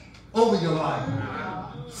back over your life,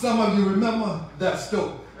 some of you remember that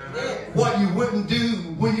story. What you wouldn't do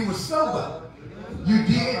when you were sober, you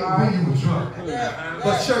did when you were drunk.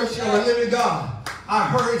 But church of the living God, I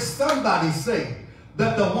heard somebody say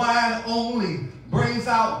that the wine only brings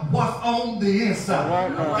out what's on the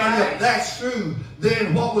inside. And if that's true,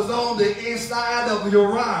 then what was on the inside of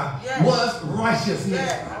Uriah was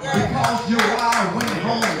righteousness. Because Uriah went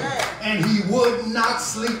home and he would not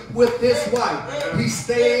sleep with his wife. He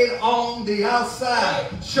stayed on the outside.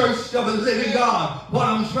 Church of the living God, what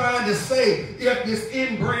I'm trying to say, if it's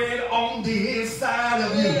inbred on the inside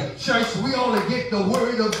of you, church, we only get the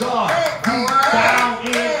word of God deep down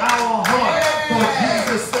in our heart. For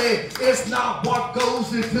Jesus said, it's not what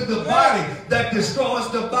goes into the body that destroys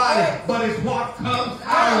the body, but it's what comes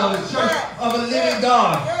out of the church of a living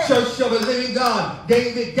God. Church of a living God.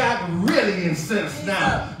 David got really incensed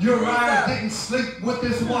now. Uriah didn't sleep with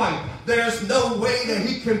his wife. There's no way that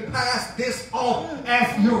he can pass this off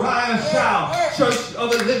as Uriah's child. Church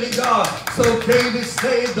of a living God. So David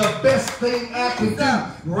said, the best thing I can do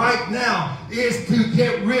right now is to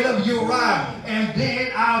get rid of Uriah. And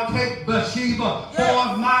then I'll take Bathsheba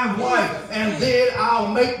for my wife. And then I'll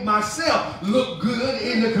make myself look good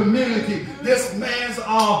in the community. This woman's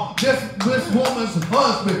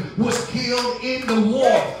husband was killed in the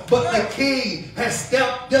war. But the king has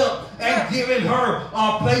stepped up and given her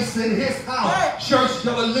a place in his house. Church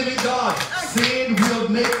of a living God. Sin will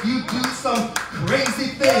make you do some crazy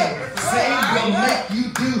things. Sin will make you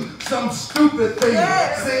do some stupid things.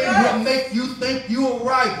 Sin will make you think you're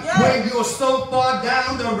right when you're so far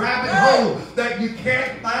down the rabbit hole that you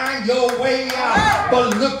can't find your way out.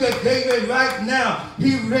 But look at David right now.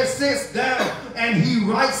 He sits down and he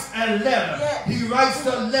writes a letter. He writes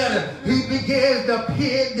a letter. He begins to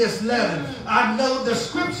pen this letter. I know the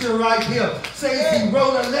scripture right here says he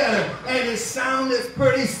wrote a letter, and it sounded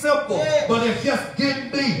pretty simple, but it just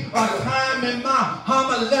didn't be a time in my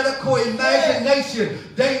homiletical imagination.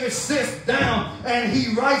 David sits down and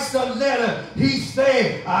he writes a letter. He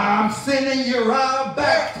said, I'm sending Uriah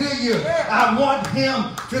back to you. I want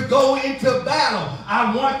him to go into battle.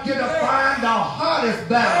 I want you to find the hardest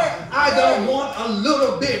battle. I don't want a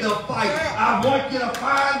little bit of fight. I want you to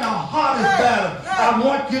find the hardest battle. I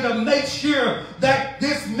want you to make sure that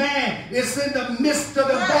this man is in the midst of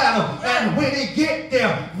the battle. And when he get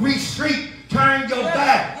there, retreat. Turn your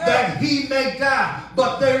back that he may die.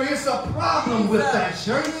 But there is a problem with that,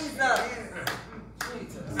 church.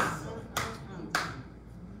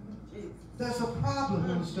 There's a problem,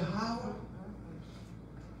 Mr. Howard.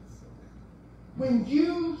 When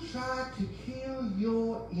you try to kill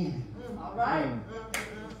your enemy, all right,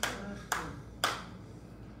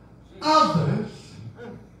 others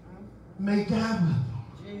may die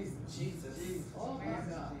with them. Jesus. Oh my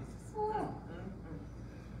God.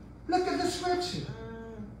 Look at the scripture.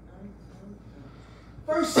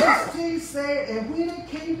 Verse 16 said, and when it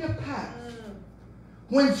came to pass,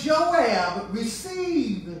 when Joab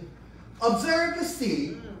observed the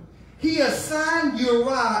city, he assigned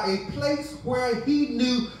Uriah a place where he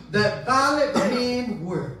knew that violent men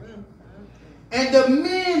were. And the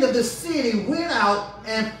men of the city went out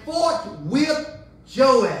and fought with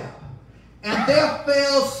Joab. And there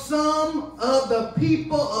fell some of the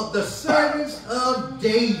people of the servants of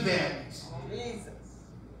David.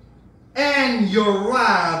 And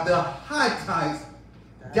Uriah the Hittite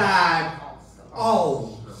died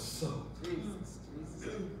also.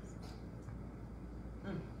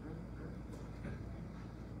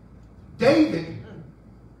 David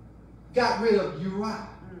got rid of Uriah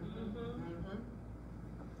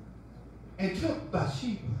and took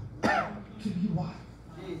Bathsheba to be wife.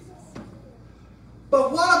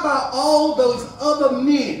 But what about all those other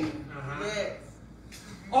men?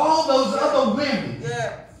 All those other women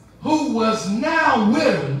who was now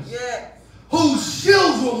widows, whose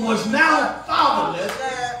children was now fatherless,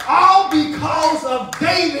 all because of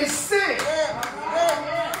David's sin.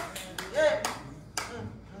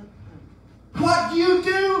 What you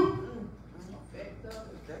do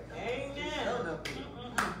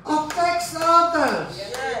affects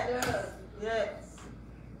others.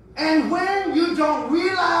 And when you don't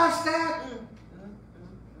realize that,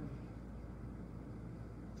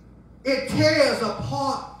 it tears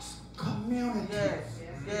apart communities.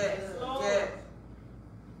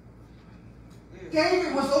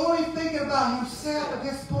 David was only thinking about himself at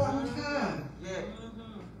this point in time.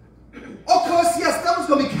 Of course, yes, there was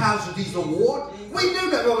going to be casualties of war. We knew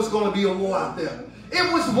that there was going to be a war out there.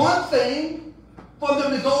 It was one thing for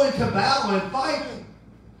them to go into battle and fight.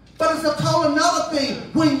 But it's a total another thing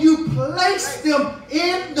when you place them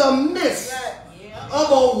in the midst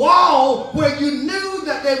of a wall where you knew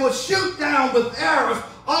that they would shoot down with arrows,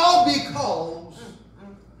 all because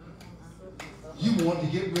you wanted to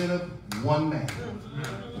get rid of one man.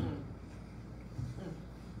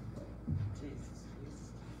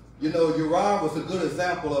 You know, Uriah was a good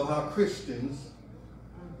example of how Christians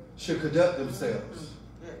should conduct themselves.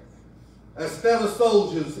 As fellow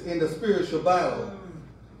soldiers in the spiritual battle,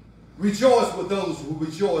 rejoice with those who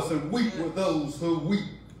rejoice and weep with those who weep.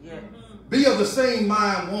 Be of the same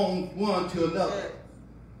mind one to another.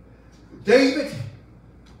 David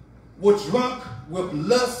was drunk with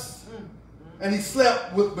lust and he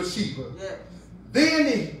slept with Bathsheba.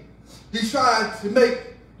 Then he tried to make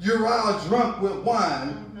Uriah drunk with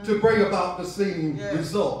wine to bring about the same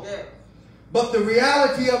result. But the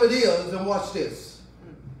reality of it is, and watch this,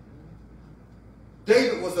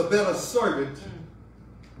 David was a better servant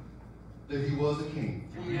than he was a king.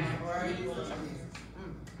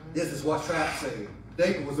 This is what Trap said.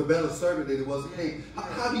 David was a better servant than he was a king.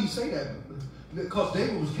 How do you say that? Because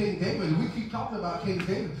David was King David, and we keep talking about King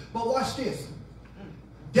David. But watch this.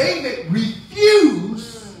 David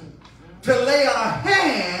refused to lay a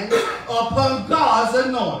hand upon God's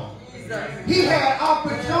anointing. He had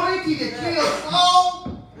opportunity to kill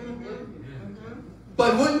Saul,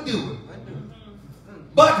 but wouldn't do it.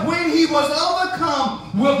 But when he was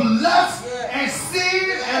overcome with lust and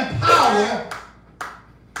sin and power,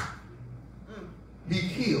 he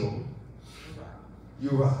killed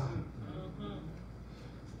Uriah.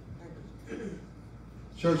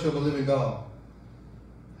 Church of the living God,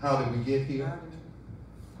 how did we get here?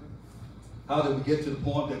 How did we get to the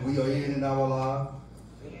point that we are in our lives?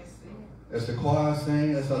 As the choir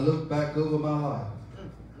sang, as I look back over my life,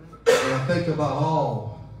 and I think about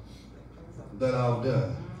all that I've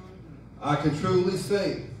done, I can truly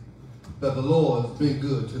say that the Lord has been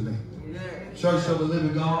good to me. Church of the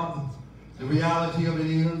living God, the reality of it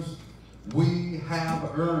is we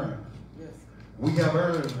have earned. We have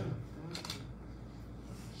earned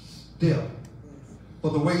death.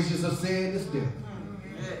 For the wages of sin is death.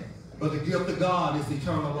 But the gift of God is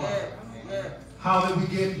eternal life. How did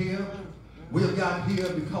we get here? We have got here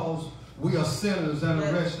because we are sinners and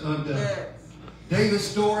a wretched undone. David's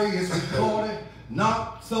story is recorded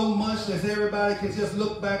not so much as everybody can just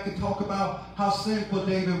look back and talk about how sinful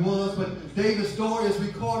David was, but David's story is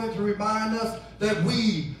recorded to remind us that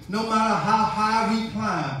we, no matter how high we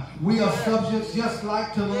climb, we are subjects just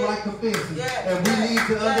like to the like offenses. And we need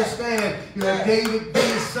to understand, David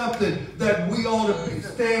did something that we ought to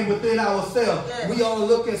stand within ourselves. We ought to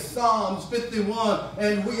look at Psalms 51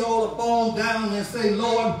 and we ought to fall down and say,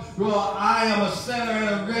 Lord, I am a sinner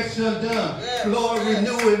and a wretch undone. Lord,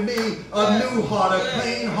 renew in me a new heart, a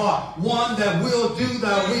clean heart, one that will do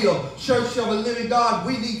thy will. Church of the living God,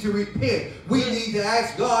 we need to repent. We need to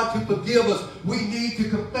ask God to forgive us. We need to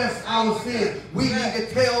confess our sins. We need to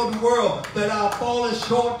tell the world that I've fallen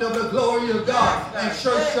short of the glory of God. And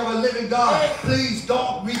Church of the living God, please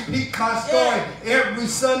don't repeat my story every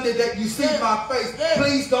Sunday that you see my face.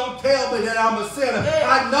 Please don't tell me that I'm a sinner.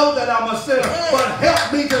 I know that I'm a sinner, but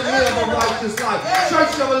help me to live a righteous life.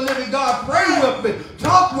 Church of the living God, pray with me,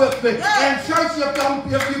 talk with me. And church,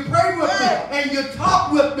 if you pray with me and you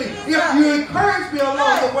talk with me, if you encourage me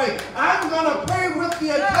along the way, I'm going to pray with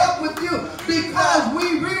you and talk with you, because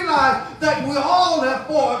we realize that we all have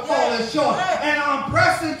fallen short. And I'm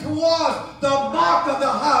pressing towards the mark of the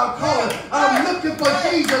higher calling. I'm looking for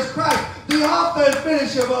Jesus Christ, the author and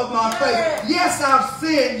finisher of my faith. Yes, I've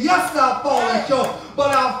sinned. Yes, I've fallen short.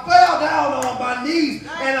 But I fell down on my knees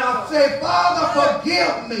and I said, Father,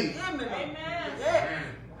 forgive me.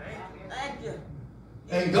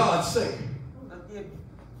 And God said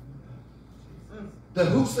that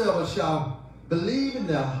whosoever shall believe in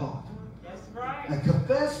their heart and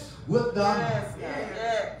confess with thy mouth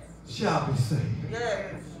shall be saved.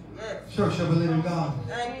 Church of the living God,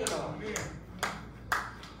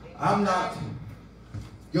 I'm not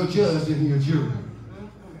your judge and your jury,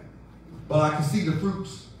 but I can see the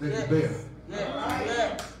fruits that you bear.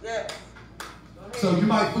 So you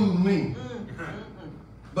might fool me,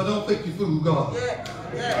 but don't think you fool God.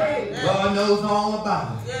 God knows all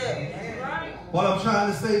about it. What I'm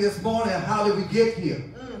trying to say this morning, how did we get here?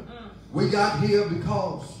 We got here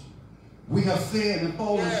because we have sinned and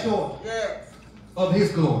fallen short of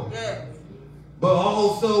His glory. But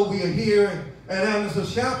also we are here at Anderson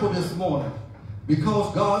Chapel this morning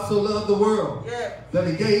because God so loved the world that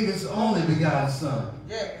He gave His only begotten Son.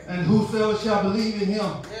 And whosoever shall believe in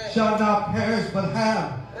Him shall not perish but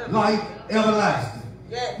have life everlasting.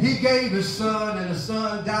 He gave His Son, and the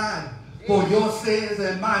Son died for your sins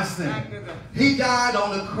and my sin. He died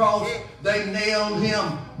on the cross. They nailed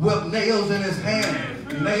Him with nails in His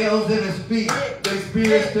hands, nails in His feet. They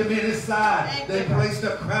pierced Him in His side. They placed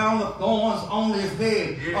a crown of thorns on His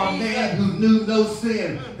head. A man who knew no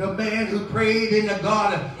sin. A man who prayed in the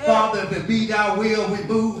garden, Father, if it be thy will,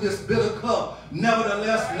 remove this bitter cup.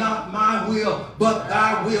 Nevertheless, not my will, but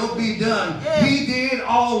thy will be done. He did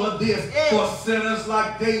all of this for sinners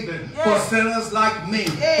like David, for sinners like me,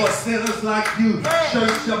 for sinners like you.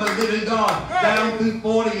 Church of the living God, down through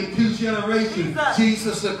 42 generations,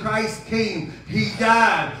 Jesus the Christ came. He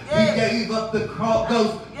died. He gave up the cross,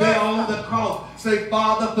 goes there on the cross. Say,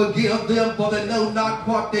 Father, forgive them, for they know not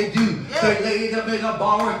what they do. They laid him in a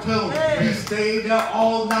borrowed tomb. He stayed there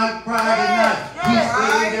all night Friday night. He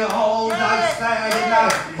stayed there all night Saturday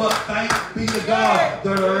night. But thanks be to God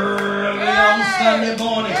that early on Sunday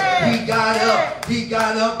morning, He got up. He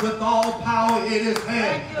got up with all power in His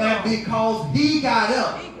hand. And because He got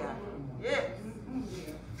up,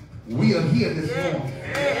 we are here this morning.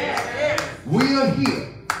 We are here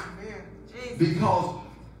because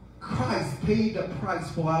Christ paid the price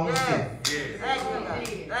for our sin.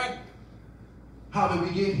 How did we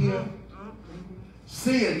get here?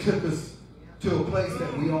 Sin took us to a place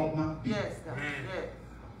that we ought not be.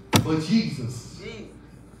 But Jesus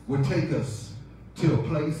would take us to a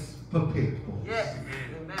place prepared for us.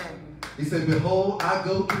 He said, behold, I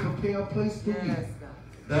go to prepare a place for you,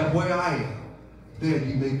 that where I am, there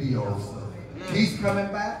you may be also. He's coming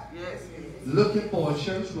back, looking for a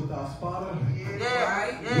church without spot or wrinkle.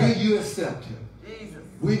 Will you accept Him?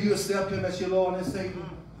 Will you accept Him as your Lord and Savior?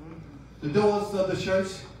 The doors of the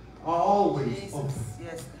church are always open.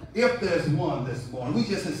 If there's one this morning, we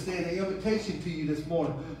just extend an invitation to you this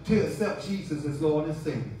morning to accept Jesus as Lord and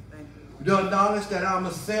Savior. To acknowledge that I'm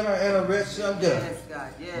a sinner and a wretch undone.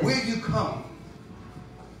 Will you come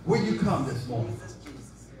Will you come this morning?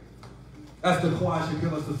 As the choir should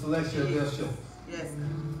give us the selection of their show. Yes.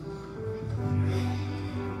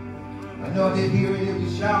 I know I didn't hear any of you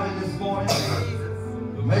shouting this morning.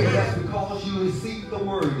 But maybe that's because you received the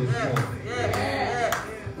word this morning.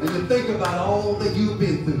 And you think about all that you've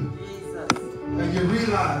been through. And you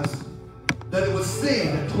realize that it was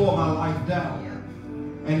sin that tore my life down.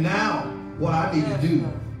 And now what I need to do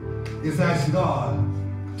is ask God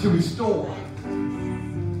to restore.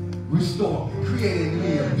 Restore me. Create in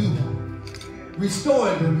me a new one.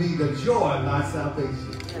 Restore to me the joy of my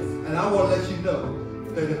salvation. And I want to let you know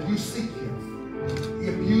that if you seek him,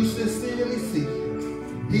 if you sincerely seek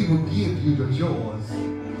him, he will give you the joys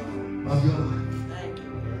of your life.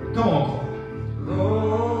 Come on, Carl.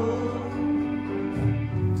 Lord,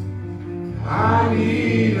 I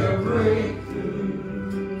need a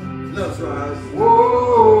breakthrough. Let's rise. Whoa,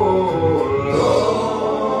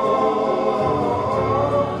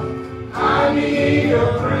 Lord, I need a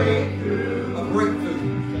breakthrough. A breakthrough.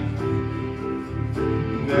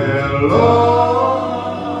 Now,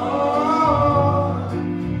 Lord,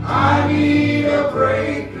 I need a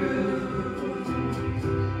breakthrough.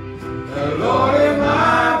 Now, Lord, in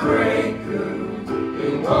my breakthrough,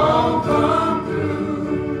 it won't come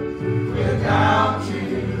through without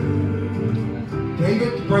you.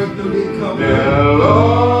 David's breakthrough didn't come Now,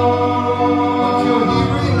 Lord, until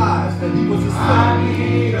he realized that he was a son. I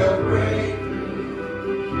need a breakthrough.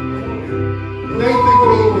 Nathan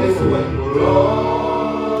came this way. Lord,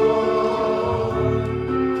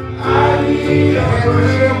 I need a And to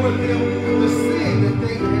share breakthrough. with them the sin that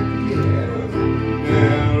they had committed.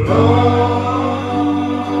 And Lord,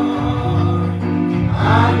 I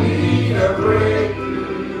need a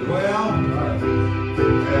breakthrough. Well,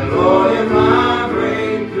 And Lord, in my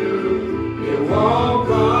breakthrough, it won't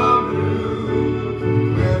come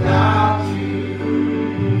through without you.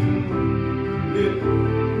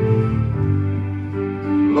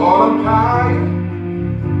 Lord, I'm tired.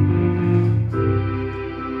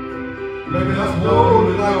 maybe let's walk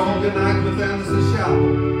in the light tonight with Anderson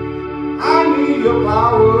Chapel. I need your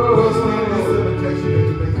power. We'll stand this invitation that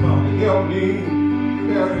you may come. Help me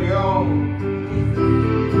carry on.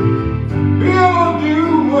 He'll do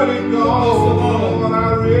what it goes. What I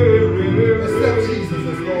really Accept Jesus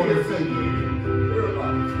as Lord and Savior.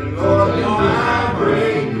 And Lord, in my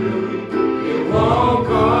breakthrough, it won't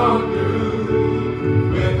come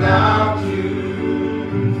through without you.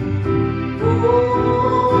 Oh,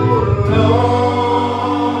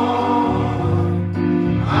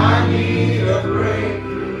 Lord, I need a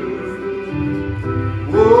breakthrough.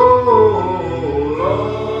 Oh,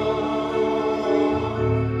 Lord,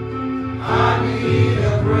 I need a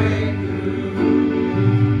breakthrough.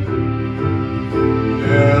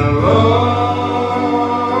 Yeah,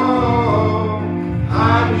 Lord,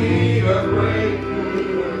 I need a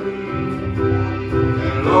breakthrough.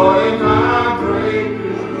 And Lord, in my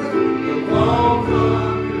breakthrough, it won't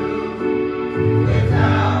come through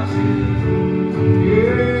without you.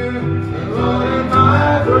 Yeah, and Lord, in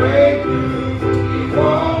my breakthrough, it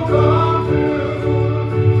won't come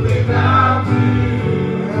through without you.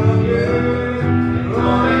 Yeah, and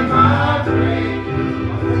Lord, in my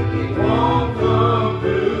breakthrough, it won't come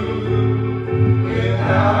through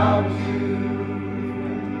without you.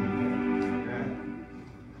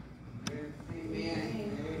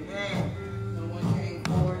 Amen. No one came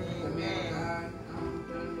forward. The man of God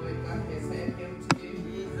done what God has had him to do.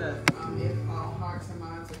 Jesus. If all hearts and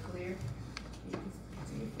minds are clear, you can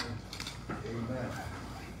continue. Amen.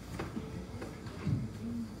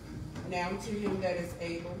 Now to him that is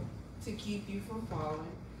able to keep you from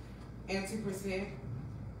falling and to present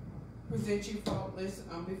you faultless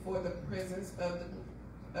before the presence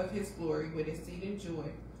of his glory with exceeding joy.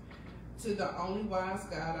 To the only wise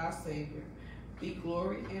God, our Savior, be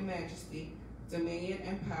glory and majesty, dominion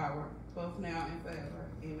and power, both now and forever.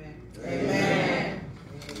 Amen. Amen.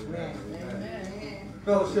 Amen. Amen.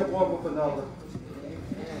 Fellowship one with another.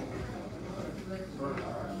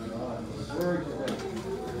 Word